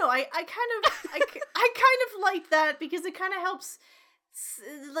don't know. I kind of like that because it kind of helps,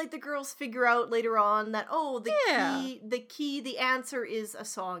 like, the girls figure out later on that the answer is a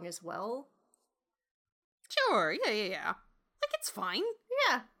song as well. Sure. Yeah. Like, it's fine.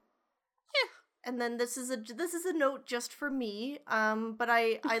 Yeah. And then this is a note just for me. But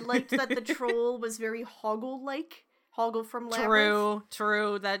I liked that the troll was very Hoggle-like. Hoggle from Labyrinth.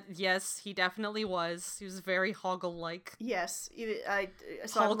 True. That, yes, he definitely was. He was very Hoggle-like. Yes, I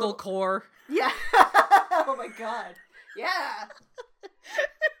saw Hoggle-core. Yeah. Oh my god. Yeah.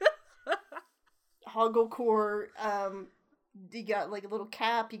 Hoggle-core. You got like a little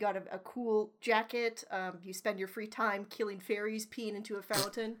cap. You got a cool jacket. You spend your free time killing fairies, peeing into a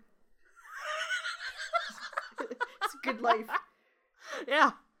fountain. It's a good life.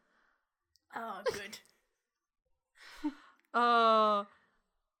 Yeah. Oh, good.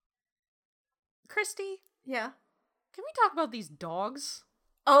 Christy? Yeah? Can we talk about these dogs?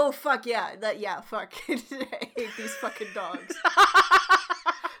 Oh, fuck yeah. Fuck. I hate these fucking dogs.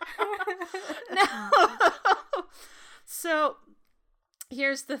 No. So,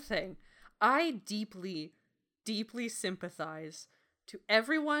 here's the thing. I deeply, deeply sympathize to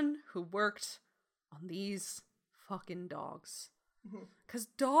everyone who worked on these fucking dogs. Because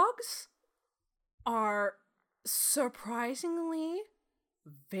dogs are surprisingly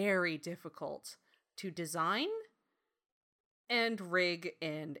very difficult to design and rig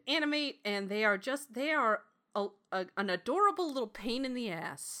and animate, and they are an adorable little pain in the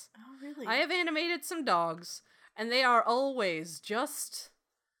ass. Oh, really? I have animated some dogs, and they are always just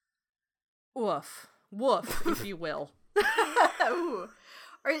woof, if you will. Ooh.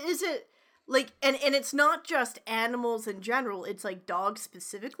 Or is it like, and it's not just animals in general, it's like dogs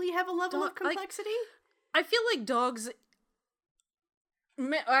specifically have a level of complexity? I feel like dogs,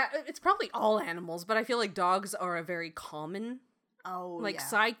 it's probably all animals, but I feel like dogs are a very common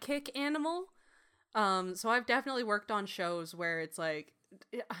sidekick animal. So I've definitely worked on shows where it's like,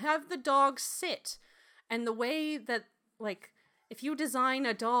 have the dog sit. And the way that, like, if you design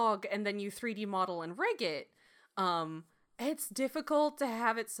a dog and then you 3D model and rig it, it's difficult to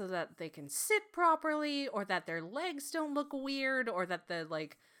have it so that they can sit properly, or that their legs don't look weird, or that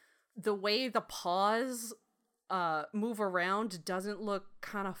the way the paws move around doesn't look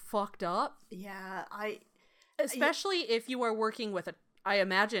kind of fucked up. Yeah, especially if you are working with I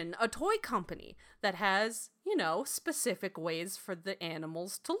imagine a toy company that has, specific ways for the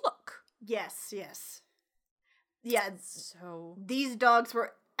animals to look. Yes. Yeah, so these dogs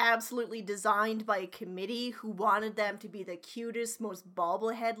were absolutely designed by a committee who wanted them to be the cutest, most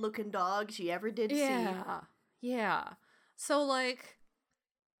bobblehead looking dogs you ever did see. Yeah. So, like,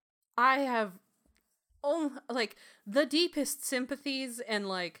 I have the deepest sympathies, and,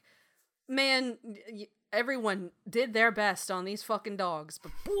 like, man, everyone did their best on these fucking dogs,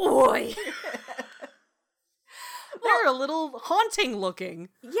 but boy, they're a little haunting looking.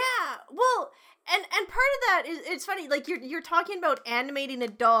 Yeah, well, and part of that is, it's funny, like, you're talking about animating a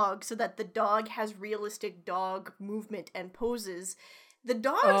dog so that the dog has realistic dog movement and poses. The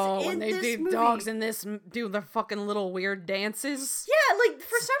dogs in this movie... dogs in this do the fucking little weird dances. Yeah, like,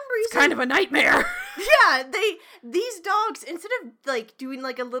 for some reason... It's kind of a nightmare. Yeah, these dogs, instead of, like, doing,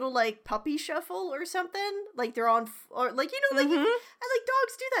 like, a little, like, puppy shuffle or something, like, they're on... Or, like, like, and, like,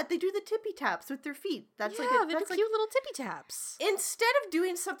 dogs do that. They do the tippy taps with their feet. That's they that's do like, cute little tippy taps. Instead of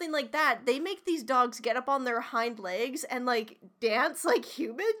doing something like that, they make these dogs get up on their hind legs and, like, dance like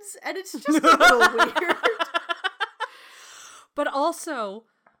humans, and it's just a little weird. But also,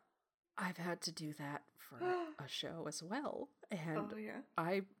 I've had to do that for a show as well, and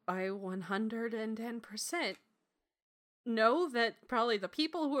I 110% know that probably the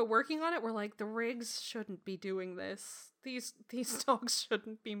people who are working on it were like, the rigs shouldn't be doing this. These dogs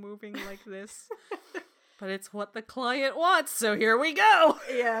shouldn't be moving like this. But it's what the client wants, so here we go.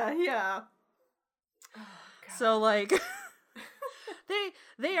 Yeah. Oh, so, like...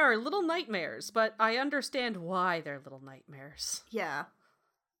 They are little nightmares, but I understand why they're little nightmares. Yeah.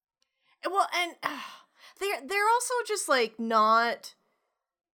 Well, and they're also just, like, not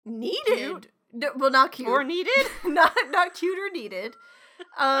needed. Well, not cute. Or needed? not cute or needed.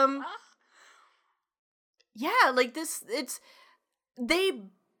 Yeah, like, they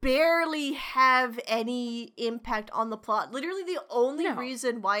barely have any impact on the plot. Literally the only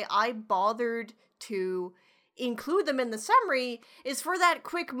reason why I bothered to include them in the summary is for that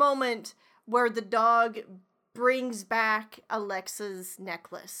quick moment where the dog brings back Alexa's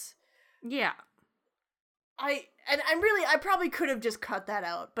necklace. Yeah. I probably could have just cut that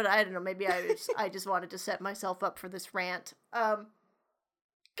out, but I don't know, maybe I just wanted to set myself up for this rant. Cause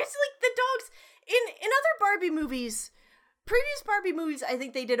like the dogs in other Barbie movies, previous Barbie movies, I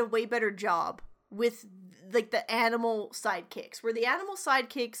think they did a way better job with like the animal sidekicks, where the animal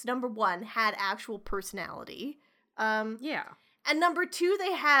sidekicks, number one, had actual personality. Yeah. And number two,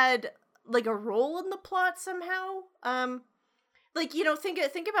 they had like a role in the plot somehow. Like, you know, think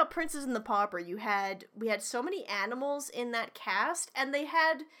about Princess and the Pauper. We had so many animals in that cast, and they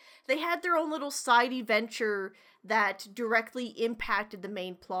had their own little side adventure that directly impacted the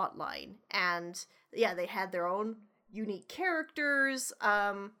main plot line. And yeah, they had their own unique characters.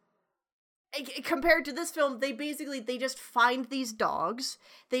 Compared to this film, they just find these dogs,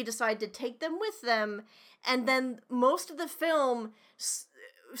 they decide to take them with them, and then most of the film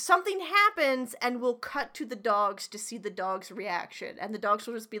something happens and we'll cut to the dogs to see the dog's reaction, and the dogs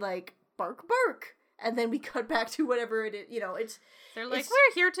will just be like, bark bark, and then we cut back to whatever it is, you know. They're like,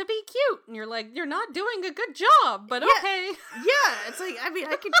 we're here to be cute, and you're like, you're not doing a good job, but okay. Yeah, it's like, I mean,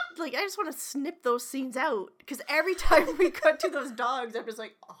 I could, like, I just want to snip those scenes out, because every time we cut to those dogs, I'm just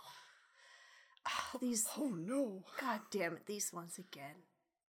like, these, oh no, god damn it, these ones again.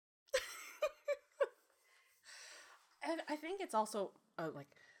 And I think it's also like,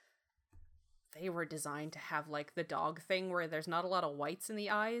 they were designed to have like the dog thing where there's not a lot of whites in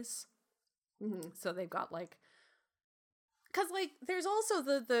the eyes. Mm-hmm. So they've got like, because like there's also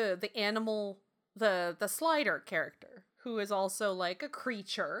the animal, the slider character who is also like a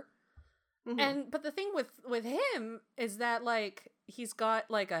creature. Mm-hmm. But the thing with him is that like he's got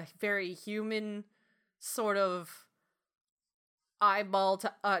like a very human sort of eyeball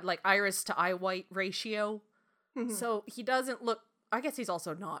to like iris to eye white ratio. Mm-hmm. So he doesn't look, I guess he's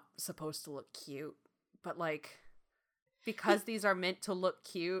also not supposed to look cute, but like, because these are meant to look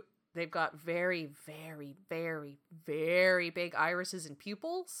cute, they've got very, very, very, very big irises and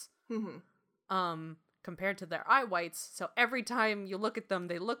pupils. Mm-hmm. Compared to their eye whites. So every time you look at them,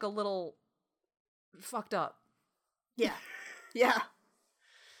 they look a little fucked up. Yeah. Yeah.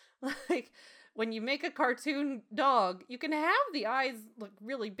 Like, when you make a cartoon dog, you can have the eyes look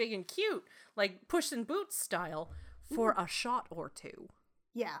really big and cute, like Puss in Boots style, for a shot or two.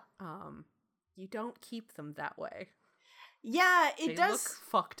 Yeah. You don't keep them that way. Yeah, they look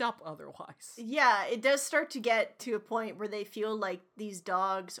fucked up otherwise. Yeah, it does start to get to a point where they feel like these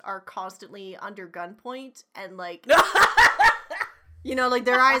dogs are constantly under gunpoint, and like, you know, like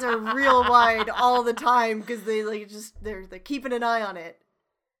their eyes are real wide all the time because they like just they're keeping an eye on it.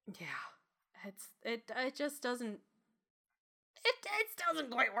 Yeah. It just doesn't, it doesn't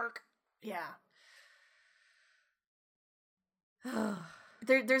quite work. Yeah.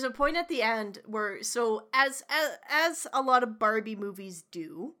 There's a point at the end where, so as a lot of Barbie movies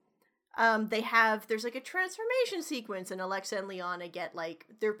do, there's like a transformation sequence, and Alexa and Liana get like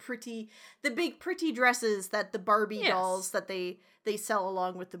the big pretty dresses that the Barbie dolls that they sell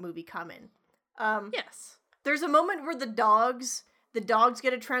along with the movie come in. Yes. There's a moment where the dogs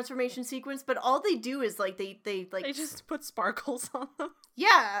get a transformation sequence, but all they do is like they just put sparkles on them.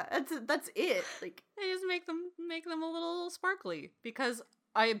 Yeah, that's it. Like, they just make them a little sparkly, because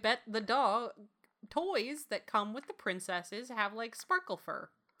I bet the dog toys that come with the princesses have like sparkle fur.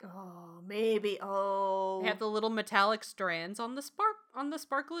 Oh, maybe. Oh, they have the little metallic strands on the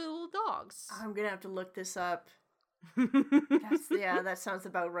sparkly little dogs. I'm gonna have to look this up. That sounds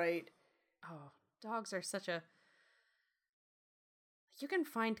about right. Oh, dogs are such a. You can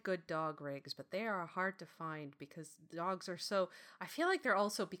find good dog rigs, but they are hard to find because dogs are so... I feel like they're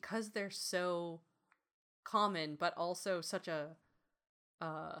also, because they're so common, but also such a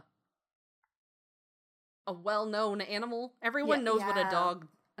well-known animal. Everyone knows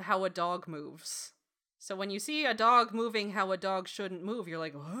how a dog moves. So when you see a dog moving how a dog shouldn't move, you're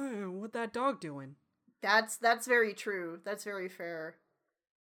like, oh, what that dog doing? That's very true. That's very fair.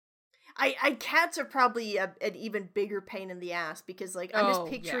 Cats are probably an even bigger pain in the ass, because like I'm just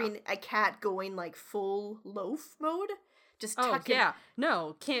picturing a cat going like full loaf mode, just tucking. Yeah,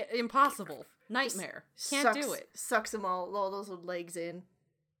 no, can't, impossible, nightmare, can't do it. Sucks them all those legs in.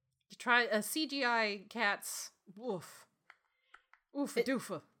 You try a CGI cats, woof,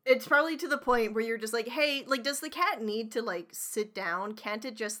 doofa. It's probably to the point where you're just like, hey, like, does the cat need to like sit down? Can't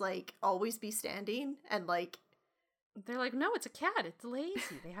it just like always be standing? And like, they're like, no, it's a cat. It's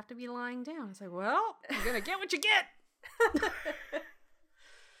lazy. They have to be lying down. It's like, well, you're going to get what you get.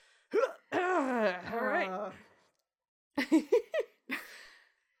 All right.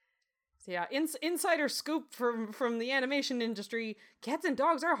 See, Yeah, insider scoop from the animation industry. Cats and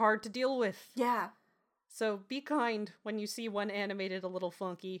dogs are hard to deal with. Yeah. So be kind when you see one animated a little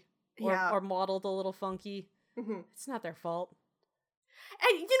funky or modeled a little funky. Mm-hmm. It's not their fault.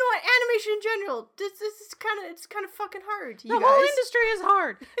 And you know what? Animation in general, this is kind of fucking hard. The whole industry is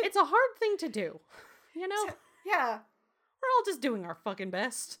hard. It's a hard thing to do. You know? Yeah. We're all just doing our fucking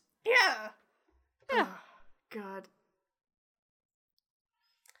best. Yeah. Yeah. Oh, God.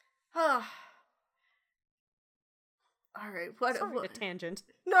 All right. What? Sorry, a tangent.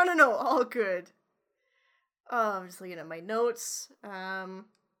 No. All good. Oh, I'm just looking at my notes. Let's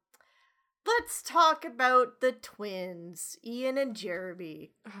talk about the twins, Ian and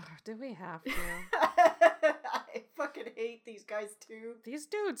Jeremy. Do we have to? I fucking hate these guys too. These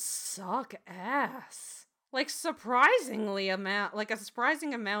dudes suck ass. Like a surprising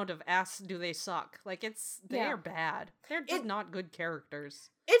amount of ass do they suck. Like they're bad. They're just not good characters.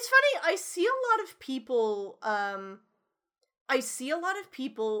 It's funny, I see a lot of people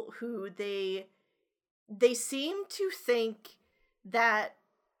who they seem to think that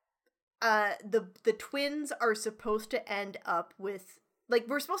the twins are supposed to end up with, like,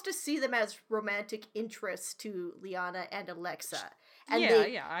 we're supposed to see them as romantic interests to Liana and Alexa. And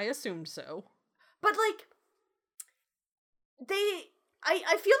I assumed so. But like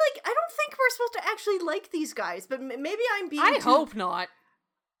I feel like I don't think we're supposed to actually like these guys, but maybe I'm being I hope not.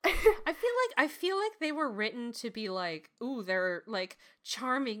 I feel like they were written to be like, ooh, they're like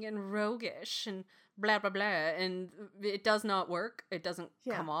charming and roguish and blah blah blah, and it does not work. It doesn't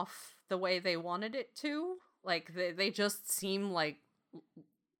come off the way they wanted it to. Like they just seem like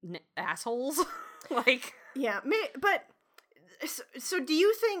assholes. Like but so do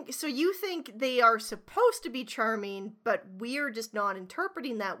you think? So you think they are supposed to be charming, but we're just not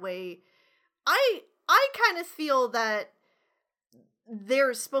interpreting that way? I kind of feel that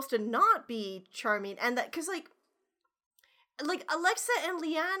they're supposed to not be charming, and that because like Alexa and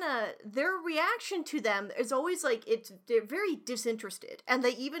Liana, their reaction to them is always like they're very disinterested, and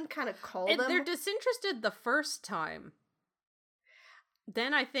they even kind of call them. They're disinterested the first time.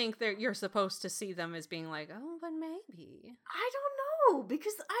 Then I think you're supposed to see them as being like, oh, but maybe. I don't know,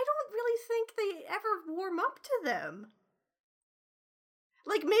 because I don't really think they ever warm up to them.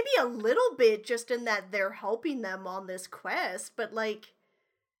 Like, maybe a little bit, just in that they're helping them on this quest, but, like,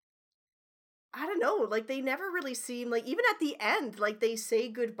 I don't know, like, they never really seem, like, even at the end, like, they say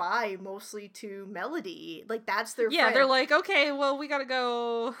goodbye mostly to Melody. Like, that's their friend. They're like, okay, well, we gotta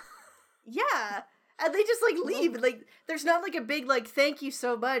go. Yeah. And they just, like, leave. Like, there's not, like, a big, like, thank you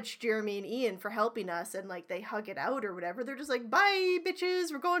so much, Jeremy and Ian, for helping us, and, like, they hug it out or whatever. They're just like, bye,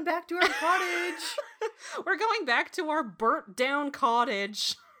 bitches, we're going back to our cottage. We're going back to our burnt-down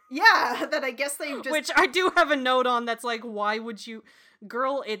cottage. Yeah, that I guess they've just... Which I do have a note on that's like, why would you...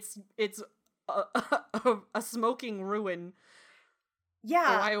 Girl, it's a smoking ruin.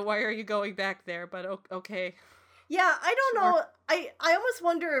 Yeah. Why are you going back there? But okay. Yeah, I don't know. I almost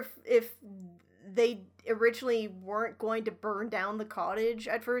wonder if they originally weren't going to burn down the cottage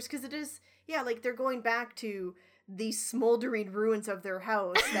at first, because it is, like, they're going back to the smoldering ruins of their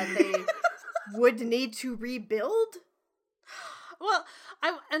house that they would need to rebuild. Well,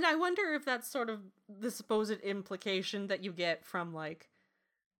 I wonder if that's sort of the supposed implication that you get from, like,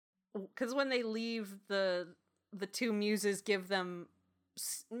 because when they leave, the two muses give them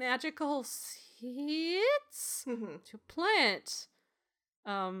magical seeds to plant.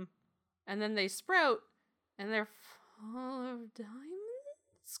 And then they sprout, and they're full of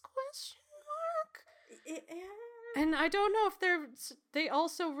diamonds? Question mark. And I don't know if they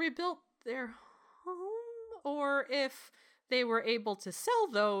also rebuilt their home, or if they were able to sell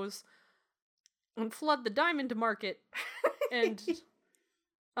those and flood the diamond market and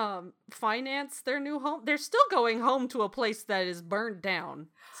finance their new home. They're still going home to a place that is burned down.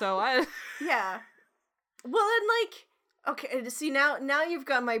 So yeah. Well, and like, okay, see, now you've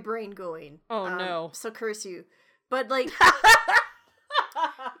got my brain going. Oh, no. So curse you. But, like,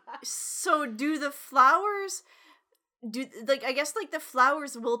 so do the flowers, I guess, like, the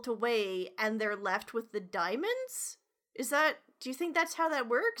flowers wilt away and they're left with the diamonds? Do you think that's how that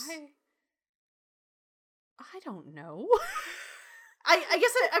works? I don't know. I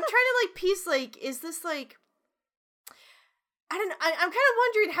guess I'm trying to, like, piece, like, is this, like, I don't know, I'm kind of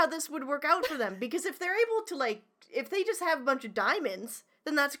wondering how this would work out for them, because if they're able to, like, if they just have a bunch of diamonds,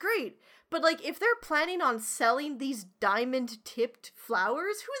 then that's great. But, like, if they're planning on selling these diamond-tipped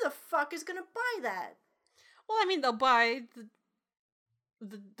flowers, who the fuck is gonna buy that? Well, I mean, they'll buy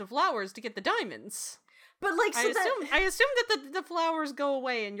the flowers to get the diamonds. But, like, I assume that the flowers go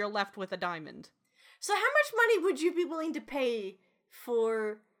away and you're left with a diamond. So how much money would you be willing to pay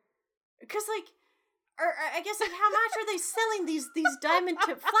for Because, like, or I guess, like, how much are they selling these diamond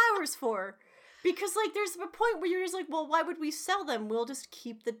tip flowers for? Because, like, there's a point where you're just like, well, why would we sell them? We'll just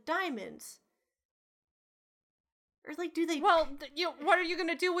keep the diamonds. Or, like, do they... Well, what are you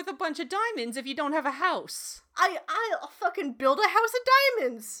gonna do with a bunch of diamonds if you don't have a house? I'll fucking build a house of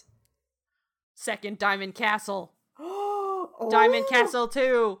diamonds! Second Diamond Castle. Oh. Diamond Castle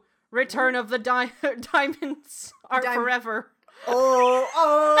 2. Return of the diamonds are forever.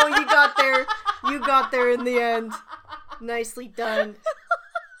 Oh, you got there. You got there in the end. Nicely done.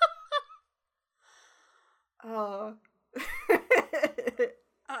 Oh.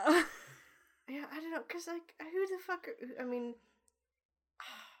 Yeah, I don't know, because, like, who the fuck I mean,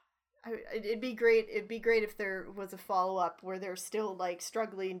 it'd be great if there was a follow-up where they're still, like,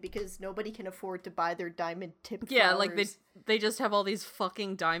 struggling because nobody can afford to buy their diamond tip flowers. Yeah, like, they just have all these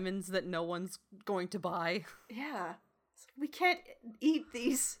fucking diamonds that no one's going to buy. Yeah. We can't eat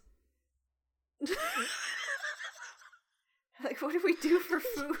these. Like, what do we do for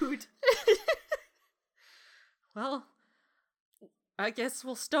food? Well, I guess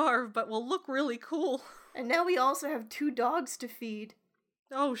we'll starve, but we'll look really cool. And now we also have 2 dogs to feed.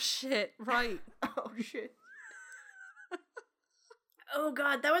 Oh shit, right. Oh shit. Oh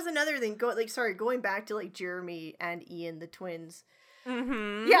god, that was another thing. Going back to, like, Jeremy and Ian, the twins.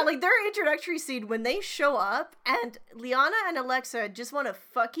 Mm-hmm. Yeah, like, their introductory scene, when they show up, and Liana and Alexa just want to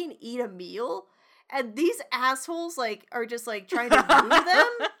fucking eat a meal, and these assholes, like, are just, like, trying to woo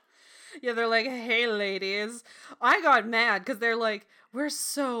them. Yeah, they're like, hey, ladies. I got mad because they're like, we're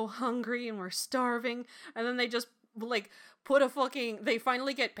so hungry and we're starving. And then they just, like, put a fucking... They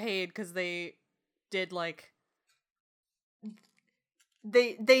finally get paid because they did, like...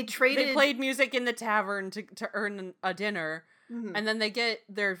 They traded... They played music in the tavern to earn a dinner. Mm-hmm. And then they get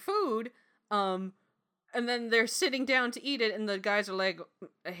their food. And then they're sitting down to eat it, and the guys are like,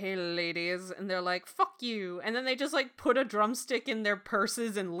 hey, ladies, and they're like, fuck you, and then they just, like, put a drumstick in their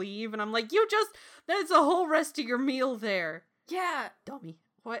purses and leave, and I'm like, there's a whole rest of your meal there. Yeah. Dummy.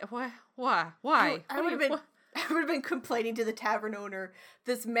 Why? I would have been complaining to the tavern owner,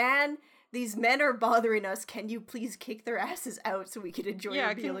 these men are bothering us, can you please kick their asses out so we can enjoy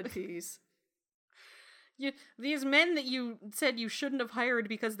our meal in peace? These men that you said you shouldn't have hired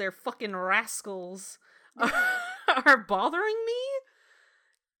because they're fucking rascals are bothering me?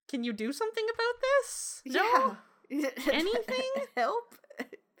 Can you do something about this? No? Yeah. Anything? Help?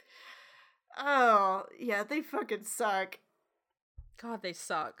 Oh, yeah, they fucking suck. God, they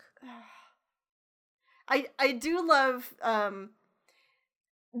suck. I do love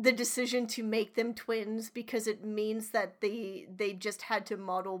the decision to make them twins because it means that they just had to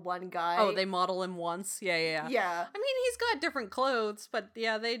model one guy. Oh, they model him once? Yeah. Yeah. I mean, he's got different clothes, but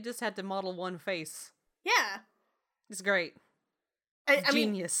yeah, they just had to model one face. Yeah. It's great.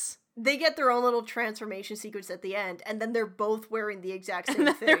 Genius. Mean, they get their own little transformation sequence at the end, and then they're both wearing the exact same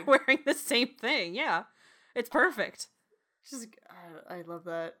thing. They're wearing the same thing, yeah. It's perfect. Just, I love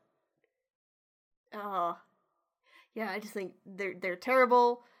that. Oh. Yeah, I just think they're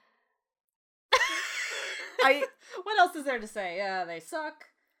terrible. What else is there to say? They suck.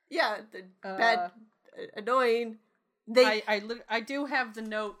 Yeah, bad, annoying. I do have the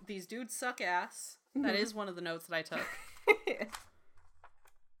note, these dudes suck ass. Mm-hmm. That is one of the notes that I took.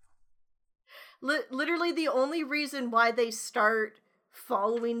 Literally the only reason why they start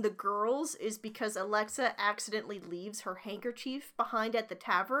following the girls is because Alexa accidentally leaves her handkerchief behind at the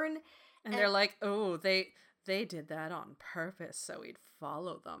tavern. And they're like, oh, they did that on purpose so we'd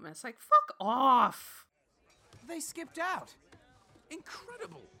follow them. And it's like, fuck off. They skipped out.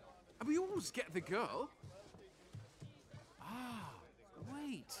 Incredible. And we almost get the girl. Ah,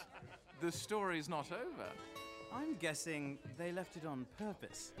 wait. The story's not over. I'm guessing they left it on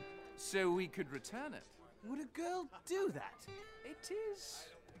purpose. So we could return it. Would a girl do that? It is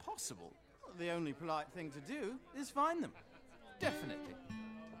possible. Well, the only polite thing to do is find them. Definitely.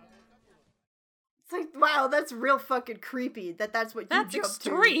 It's like, wow, that's real fucking creepy that's what you jumped to. That's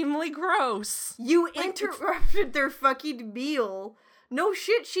extremely gross. You interrupted their fucking meal. No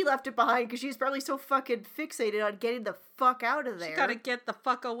shit she left it behind because she's probably so fucking fixated on getting the fuck out of there. She gotta get the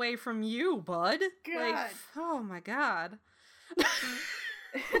fuck away from you, bud. God. Like, oh my god.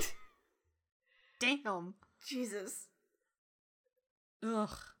 Damn. Jesus.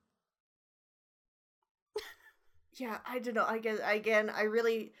 Ugh. Yeah, I don't know. I guess, again, I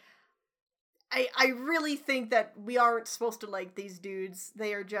really think that we aren't supposed to like these dudes.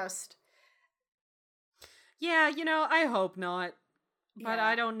 They are just... Yeah, I hope not. But Yeah.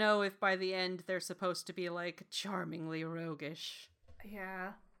 I don't know if by the end they're supposed to be, like, charmingly roguish.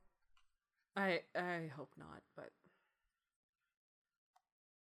 Yeah. I hope not, but...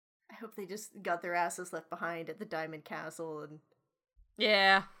 I hope they just got their asses left behind at the Diamond Castle and...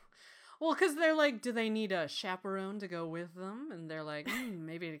 Yeah. Well, because they're like, do they need a chaperone to go with them? And they're like,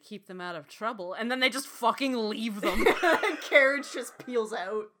 maybe to keep them out of trouble. And then they just fucking leave them. Carriage just peels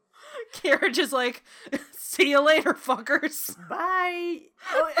out. Carriage is like, see you later, fuckers. Bye.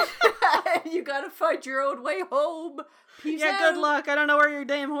 You gotta find your own way home. Peace out. Good luck. I don't know where your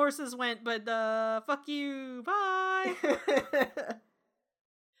damn horses went, but fuck you. Bye.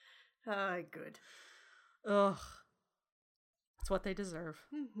 Good. Ugh. It's what they deserve.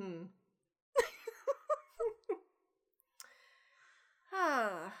 Mm-hmm.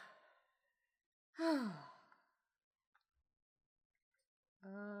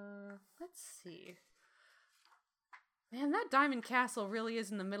 Let's see. Man, that Diamond Castle really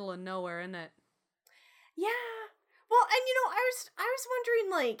is in the middle of nowhere, isn't it? Yeah. Well, and I was wondering,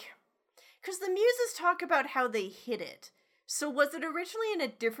 like, because the muses talk about how they hid it. So was it originally in a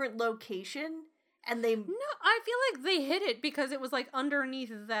different location? And they... No, I feel like they hid it because it was, like,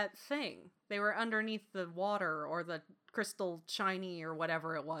 underneath that thing. They were underneath the water or the crystal shiny or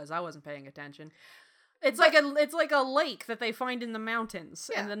whatever it was. I wasn't paying attention. It's like a lake that they find in the mountains,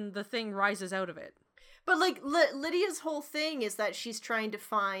 and then the thing rises out of it. But, like, Lydia's whole thing is that she's trying to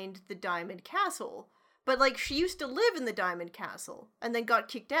find the Diamond Castle. But, like, she used to live in the Diamond Castle, and then got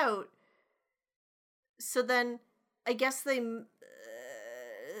kicked out. So then, I guess they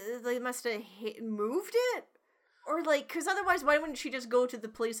must have moved it? Or, like, because otherwise, why wouldn't she just go to the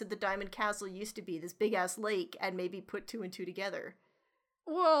place that the Diamond Castle used to be, this big-ass lake, and maybe put 2 and 2 together?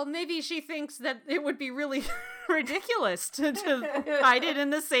 Well, maybe she thinks that it would be really ridiculous to hide it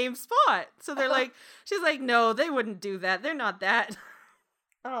in the same spot. So they're like, she's like, no, they wouldn't do that. They're not that.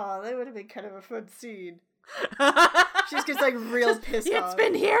 Oh, that would have been kind of a fun scene. She's just like real pissed off. It's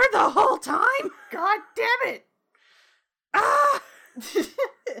been here the whole time? God damn it! Ah!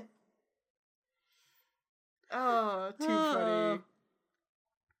 Oh, too funny.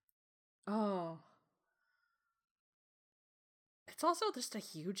 Oh. It's also just a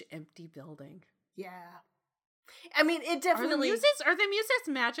huge empty building. Yeah. I mean, it definitely... Are the muses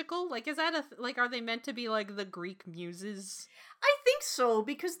magical? Like, is that are they meant to be like the Greek muses? I think so,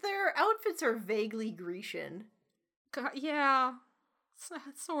 because their outfits are vaguely Grecian. Yeah.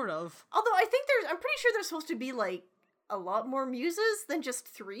 Sort of. Although I'm pretty sure there's supposed to be like a lot more muses than just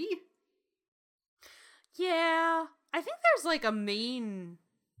 3. Yeah. I think there's like a main...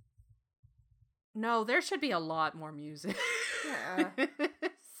 No, there should be a lot more music. Yeah.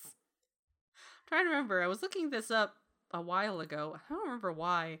 Trying to remember. I was looking this up a while ago. I don't remember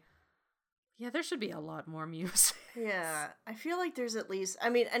why. Yeah, there should be a lot more music. Yeah, I feel like there's at least... I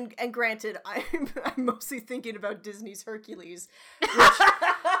mean, and granted, I'm mostly thinking about Disney's Hercules, which,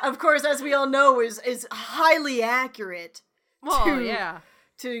 of course, as we all know, is highly accurate.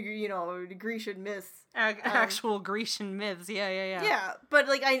 To Grecian myth. Actual Grecian myths, yeah. Yeah, but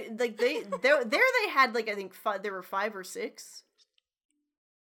like they had like I think there were 5 or 6.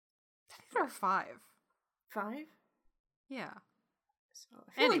 I think there were 5. 5? Yeah. So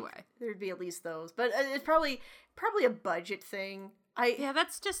anyway, like there'd be at least those, but it's probably a budget thing. Yeah,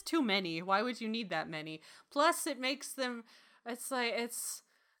 that's just too many. Why would you need that many? Plus, it makes them.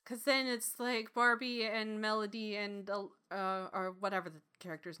 Because then it's like Barbie and Melody and or whatever the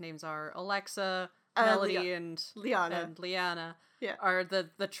characters' names are, Alexa, Melody, and Liana. Yeah, are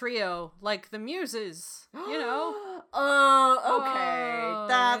the trio, like the muses, you know? Oh, okay.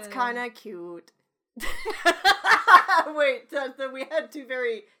 That's kind of cute. Wait, we had two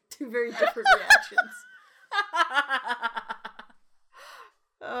very different reactions.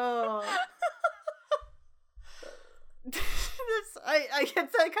 Oh. I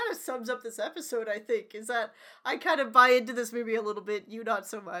guess that kind of sums up this episode, I think, is that I kind of buy into this movie a little bit, you not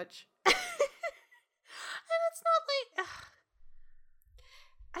so much. And it's not like...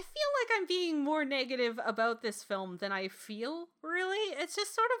 I feel like I'm being more negative about this film than I feel, really. It's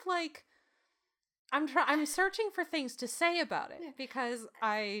just sort of like... I'm searching for things to say about it, because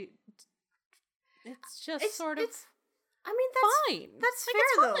it's sort of... I mean, that's fine. That's like, fair,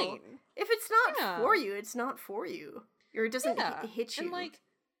 it's though. fine. If it's not for you, it's not for you. Or it doesn't hit you. And, like,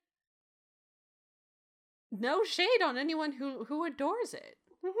 no shade on anyone who adores it.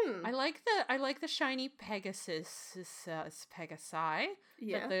 Mm-hmm. I like the shiny Pegasi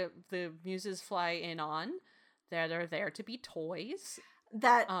that the muses fly in on. They're there to be toys.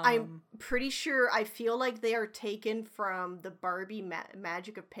 That I'm pretty sure, I feel like they are taken from the Barbie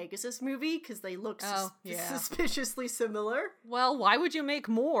Magic of Pegasus movie, because they look suspiciously similar. Well, why would you make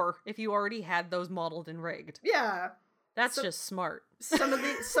more if you already had those modeled and rigged? Yeah. That's just smart. Some of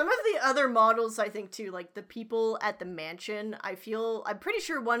the other models, I think too, like the people at the mansion, I'm pretty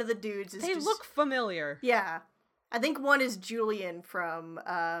sure one of the dudes is They look familiar. Yeah. I think one is Julian from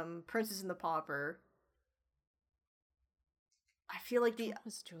Princess and the Pauper. I feel like What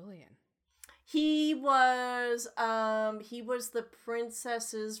was Julian? He was the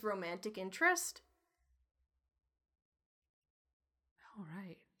princess's romantic interest. Oh,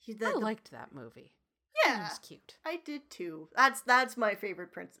 right. I liked that movie. Yeah. It was cute. I did too. That's my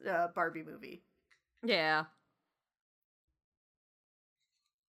favorite Barbie movie. Yeah.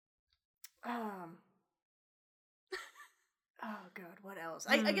 Oh god, what else?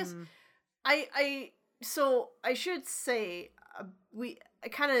 I guess so I should say I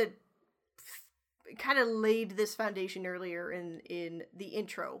kind of laid this foundation earlier in the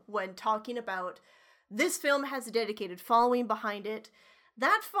intro when talking about this film has a dedicated following behind it.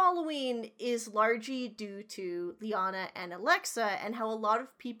 That following is largely due to Liana and Alexa and how a lot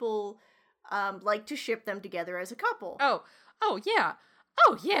of people like to ship them together as a couple. Oh yeah.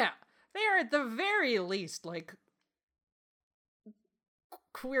 They are at the very least like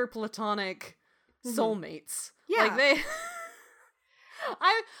queer platonic soulmates. Yeah. Like they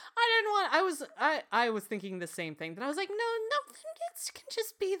I was thinking the same thing. That I was like, no, it can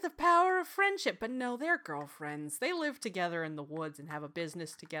just be the power of friendship. But no, they're girlfriends. They live together in the woods and have a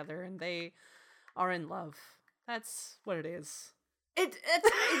business together, and they are in love. That's what it is.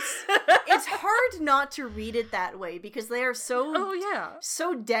 It's hard not to read it that way because they are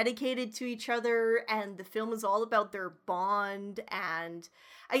so dedicated to each other, and the film is all about their bond. And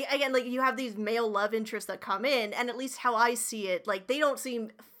again, like, you have these male love interests that come in, and at least how I see it, like, they don't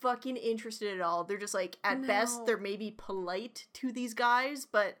seem fucking interested at all. They're just like, at best, they're maybe polite to these guys,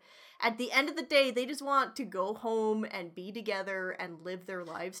 but at the end of the day, they just want to go home and be together and live their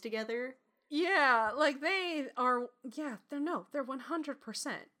lives together. Yeah, like they are. Yeah, they're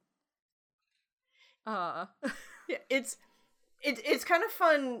 100%. Yeah, it's kind of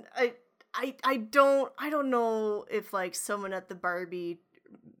fun. I don't know if like someone at the Barbie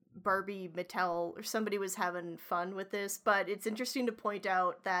Mattel or somebody was having fun with this, but it's interesting to point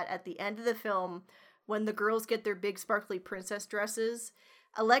out that at the end of the film, when the girls get their big sparkly princess dresses,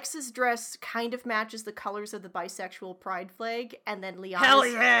 Alexa's dress kind of matches the colors of the bisexual pride flag, and then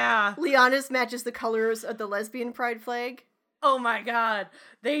Liana's matches the colors of the lesbian pride flag. Oh my god,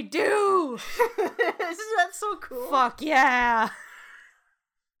 they do! Isn't that so cool? Fuck yeah!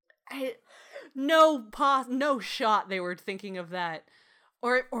 No shot they were thinking of that.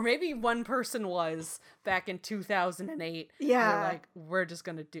 Or maybe one person was back in 2008. Yeah. They're like, we're just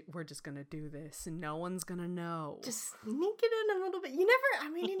gonna do this and no one's gonna know. Just sneak it in a little bit. You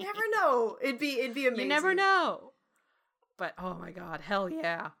never know. It'd be amazing. You never know. But oh my god, hell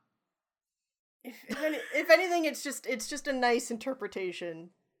yeah. If anything, it's just a nice interpretation.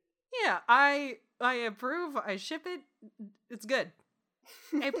 Yeah, I approve. I ship it. It's good.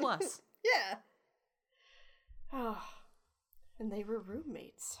 A+. Yeah. Oh. And they were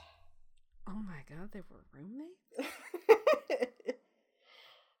roommates. Oh my god, they were roommates?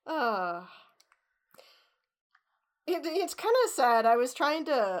 It's kind of sad. I was trying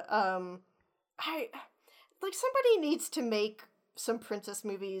to, somebody needs to make some princess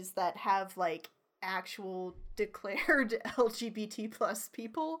movies that have, like, actual declared LGBT plus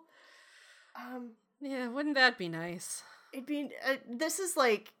people. Yeah, wouldn't that be nice? It'd be, this is,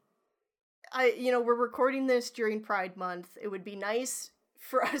 like, we're recording this during Pride Month. It would be nice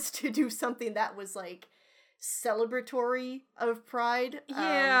for us to do something that was, like, celebratory of Pride.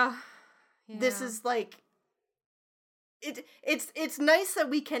 Yeah. This is, like, it's nice that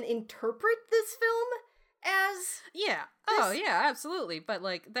we can interpret this film as... Yeah. Oh, yeah, absolutely. But,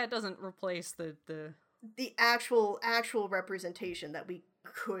 like, that doesn't replace the actual representation that we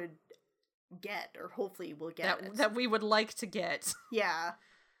could get, or hopefully will get. That we would like to get. Yeah.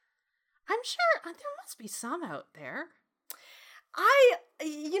 I'm sure there must be some out there. I'm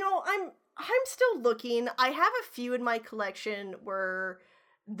still looking. I have a few in my collection where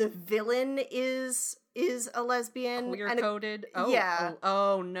the villain is a lesbian, queer coded. Yeah.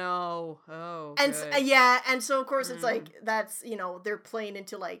 Oh no. Oh. And good. and so of course it's like that's they're playing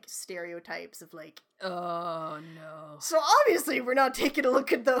into like stereotypes of like. Oh no. So obviously we're not taking a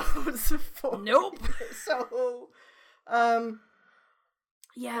look at those. Nope. So,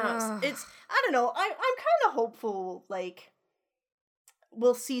 yeah, it's I don't know. I'm kind of hopeful. Like,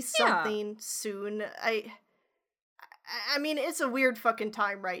 we'll see something soon. I mean, it's a weird fucking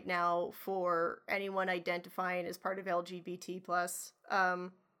time right now for anyone identifying as part of LGBT plus.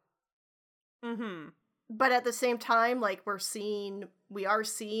 But at the same time, like we are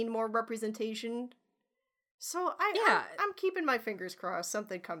seeing more representation. So I'm keeping my fingers crossed.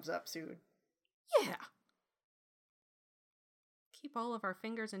 Something comes up soon. Yeah. Keep all of our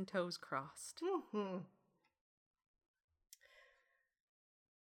fingers and toes crossed. Mm-hmm.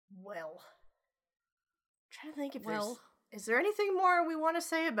 Well, I'm trying to think if is there anything more we want to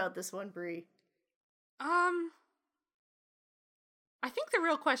say about this one, Bree? I think the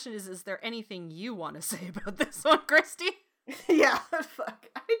real question is there anything you want to say about this one, Christy? Yeah, fuck.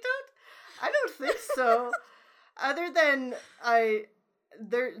 I don't think so. Other than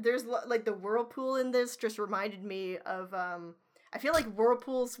there's like the whirlpool in this just reminded me of I feel like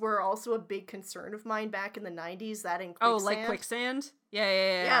whirlpools were also a big concern of mine back in the 90s, that and quicksand. Oh, like quicksand?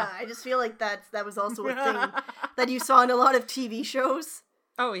 Yeah. Yeah, I just feel like that was also a thing that you saw in a lot of TV shows.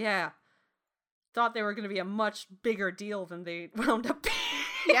 Oh, yeah. Thought they were going to be a much bigger deal than they wound up being.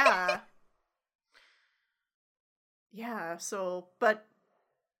 Yeah. Yeah, so, but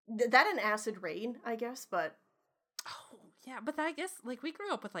that and acid rain, I guess, but... Oh, yeah, but I guess, like, we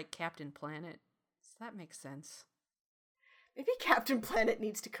grew up with, like, Captain Planet, so that makes sense. Maybe Captain Planet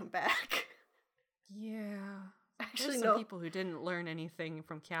needs to come back. Yeah. Actually, There's some people who didn't learn anything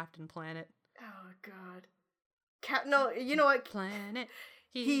from Captain Planet. Oh, God. No, you know what? Planet.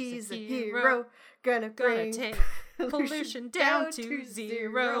 He's a hero. Gonna take pollution down to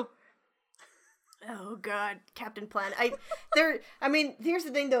zero. Oh God, Captain Planet. Here's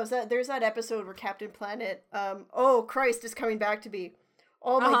the thing though, is that there's that episode where Captain Planet, oh Christ, is coming back to be.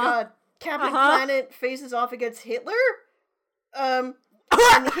 Oh my God, Captain Planet faces off against Hitler. And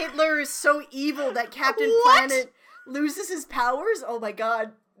Hitler is so evil that Captain Planet loses his powers. Oh my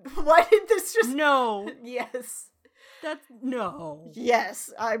God, why did this just? No. Yes. That's no.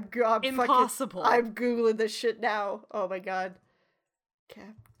 Yes, I'm impossible. I'm googling this shit now. Oh my God,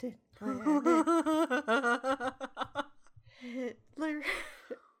 Captain Planet Hitler.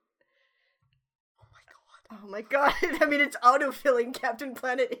 Oh my God. I mean, it's autofilling Captain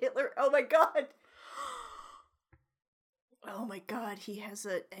Planet Hitler. Oh my God. Oh my God. He has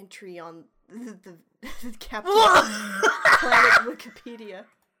an entry on the Captain Planet Wikipedia.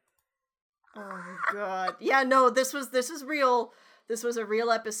 Oh God. Yeah, no, this was real. This was a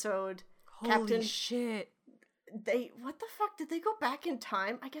real episode. Holy shit. What the fuck? Did they go back in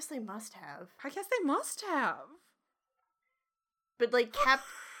time? I guess they must have. But like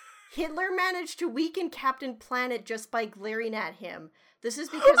Hitler managed to weaken Captain Planet just by glaring at him. This is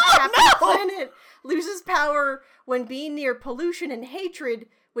because Captain Planet loses power when being near pollution and hatred,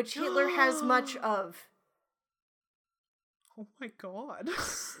 which Hitler has much of. Oh my God.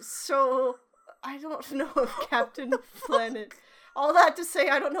 So, I don't know if Captain Planet... All that to say,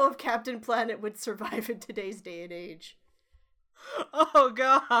 I don't know if Captain Planet would survive in today's day and age. Oh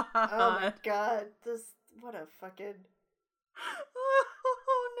God. Oh my God. What a fucking...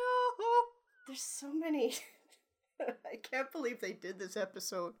 Oh no. There's so many... I can't believe they did this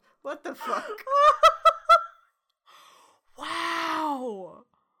episode. What the fuck? Wow.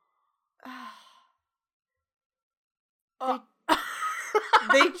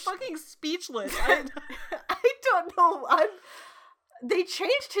 I'm fucking speechless. I don't know. They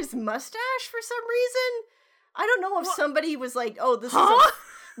changed his mustache for some reason. I don't know if somebody was like, "Oh,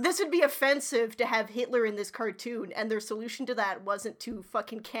 this would be offensive to have Hitler in this cartoon," and their solution to that wasn't to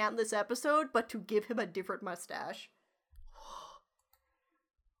fucking can this episode, but to give him a different mustache.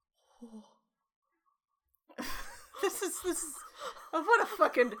 This is what a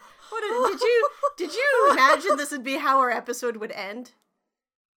fucking did you imagine this would be how our episode would end?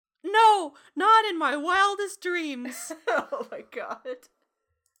 No, not in my wildest dreams. Oh my God.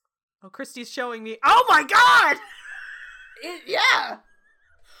 Oh, Christy's showing me. Oh my God! Yeah.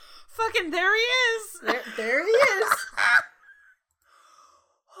 Fucking there he is. There he is.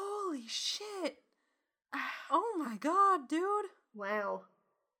 Holy shit. Oh my God, dude. Wow.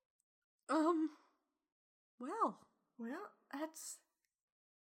 Well, that's...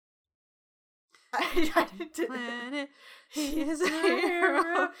 I didn't... Planet, he is a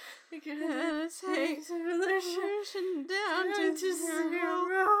hero. Gonna take pollution down to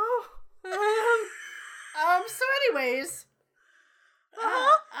zero. So anyways...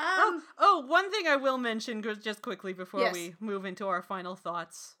 one thing I will mention just quickly before we move into our final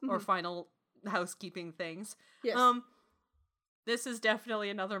thoughts or final housekeeping things. Yes. This is definitely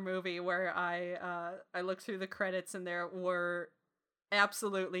another movie where I looked through the credits and there were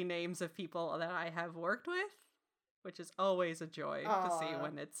absolutely names of people that I have worked with, which is always a joy to see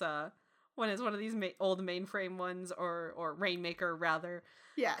when it's one of these old mainframe ones or Rainmaker rather.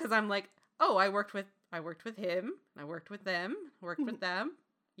 Yeah. Because I'm like, oh, I worked with him, I worked with them, with them.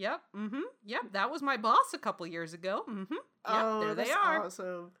 Yep. Mm-hmm. Yep. That was my boss a couple years ago. Mm-hmm. Yep. There they are.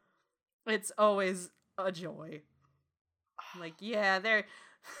 Awesome. It's always a joy. Like, yeah, they're...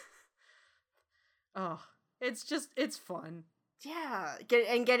 oh, it's fun. Yeah,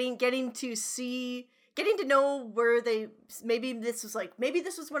 getting to know where they, maybe this was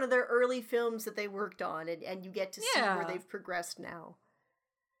one of their early films that they worked on, and you get to see where they've progressed now.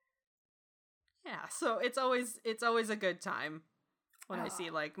 Yeah, so it's always a good time when I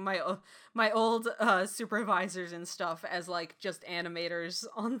see like my old supervisors and stuff as like just animators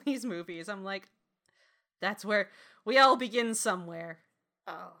on these movies. I'm like, that's where we all begin somewhere.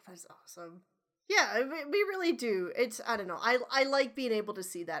 Oh, that's awesome. Yeah, we really do. It's, I don't know. I like being able to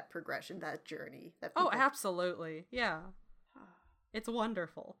see that progression, that journey. That people... Oh, absolutely. Yeah. It's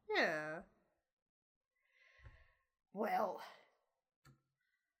wonderful. Yeah. Well,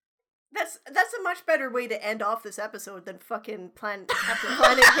 that's a much better way to end off this episode than fucking Captain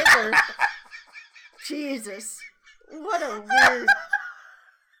Planet Hitler. Jesus. What a weird...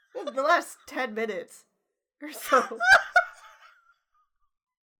 the last 10 minutes or so.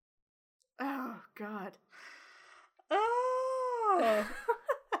 Oh, God. Oh.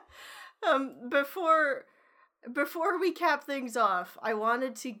 Before we cap things off, I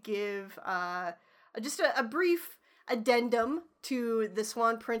wanted to give just a brief addendum to the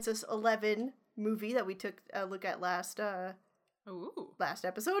Swan Princess 11 movie that we took a look at last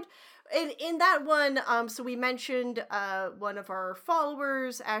episode. In that one, so we mentioned one of our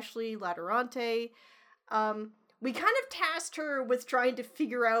followers, Ashley Laterante. We kind of tasked her with trying to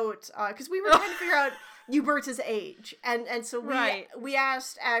figure out, because we were trying to figure out Huberta's age, and so we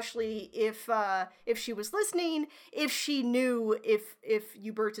asked Ashley if she was listening, if she knew if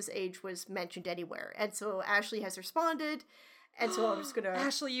Huberta's age was mentioned anywhere, and so Ashley has responded, and so I'm just gonna...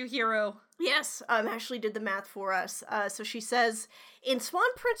 Ashley, you hero. Yes, Ashley did the math for us. So she says, in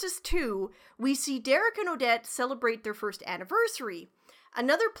Swan Princess 2, we see Derek and Odette celebrate their first anniversary.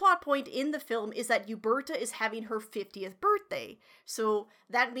 Another plot point in the film is that Huberta is having her 50th birthday. So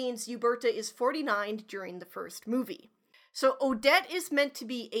that means Huberta is 49 during the first movie. So Odette is meant to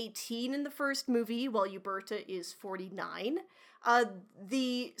be 18 in the first movie, while Huberta is 49.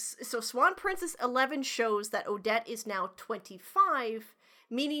 So Swan Princess 11 shows that Odette is now 25,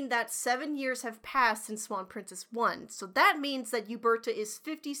 meaning that 7 years have passed since Swan Princess 1. So that means that Huberta is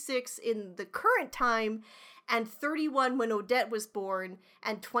 56 in the current time, and 31 when Odette was born,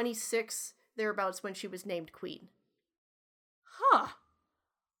 and 26 thereabouts when she was named queen. Huh.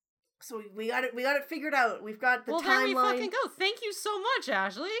 So we got it figured out. We've got the timeline. Well, there we fucking go. Thank you so much,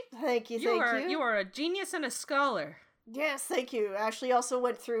 Ashley. Thank you. You are a genius and a scholar. Yes, thank you. Ashley also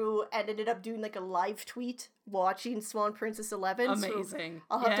went through and ended up doing like a live tweet watching Swan Princess 11. Amazing.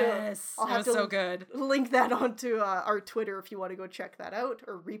 So I'll have to so good. Link that onto our Twitter if you want to go check that out,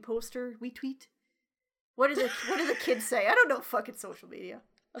 or repost or retweet. What do the kids say? I don't know fucking social media.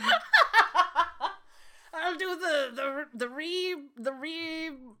 I'll do the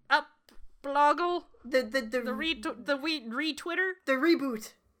re-up bloggle. The re-Twitter. The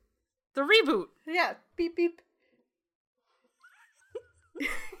reboot. The reboot. Yeah. Beep beep.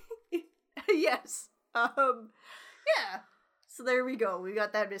 Yes. Yeah. So there we go. We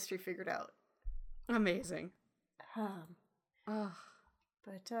got that mystery figured out. Amazing.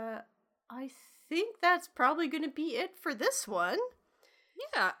 But I think that's probably going to be it for this one.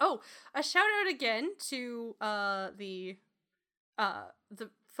 Yeah. Oh, a shout out again to the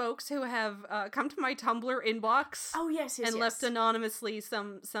folks who have come to my Tumblr inbox. Oh yes, and left anonymously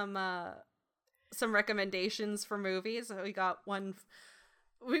some recommendations for movies. We got one.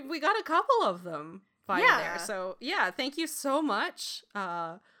 We got a couple of them there. So yeah, thank you so much.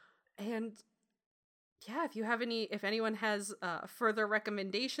 And yeah, if anyone has further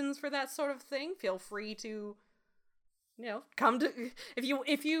recommendations for that sort of thing, feel free to, come to,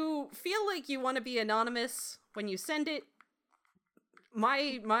 if you feel like you want to be anonymous when you send it,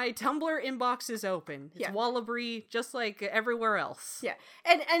 my Tumblr inbox is open. It's Wallaby, just like everywhere else. Yeah.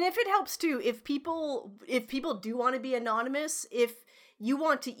 And if it helps too, if people do want to be anonymous, if you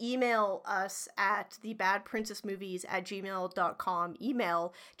want to email us at thebadprincessmovies@gmail.com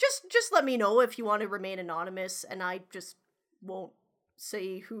email, just let me know if you want to remain anonymous, and I just won't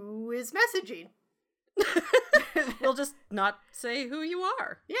say who is messaging. We'll just not say who you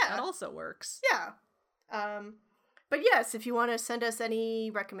are. Yeah. That also works. Yeah. But yes, if you want to send us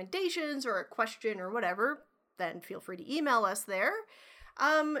any recommendations or a question or whatever, then feel free to email us there.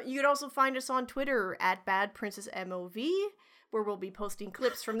 You could also find us on Twitter at BadPrincessMOV, where we'll be posting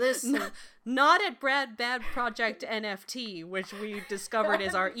clips from this. Not at Bad Project NFT, which we discovered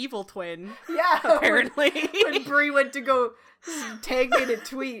is our evil twin. Yeah, apparently. When Brie went to go tag me in a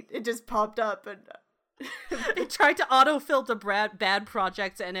tweet, it just popped up, and They tried to autofill the bad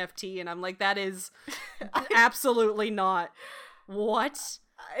projects NFT, and I'm like, that is absolutely not. What?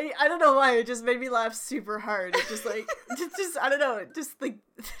 I don't know why, it just made me laugh super hard. It just like, just I don't know, just like,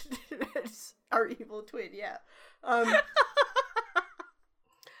 it's our evil twin, yeah. But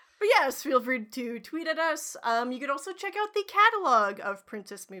yes, feel free to tweet at us. You could also check out the catalog of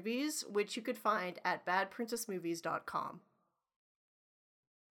princess movies, which you could find at badprincessmovies.com.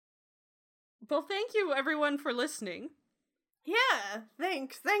 Well, thank you everyone for listening. Yeah,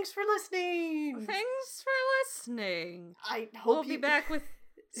 thanks for listening. Thanks for listening. I hope we'll be back with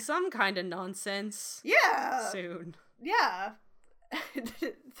some kind of nonsense. Yeah. Soon. Yeah.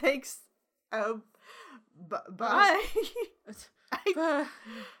 Thanks. Bye.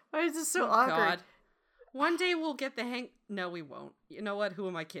 Why is this so awkward? God. One day we'll get the hang. No, we won't. You know what? Who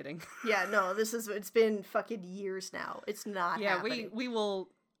am I kidding? Yeah, no. It's been fucking years now. It's not. Yeah, happening. we will.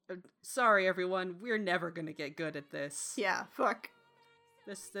 Sorry, everyone. We're never gonna get good at this. Yeah. Fuck.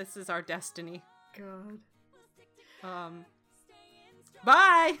 This is our destiny. God.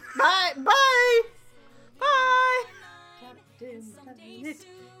 Bye. Bye. Bye. Bye. Captain Planet.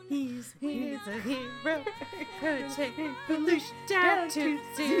 He's a hero. Could take pollution down to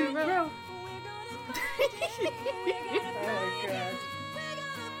zero.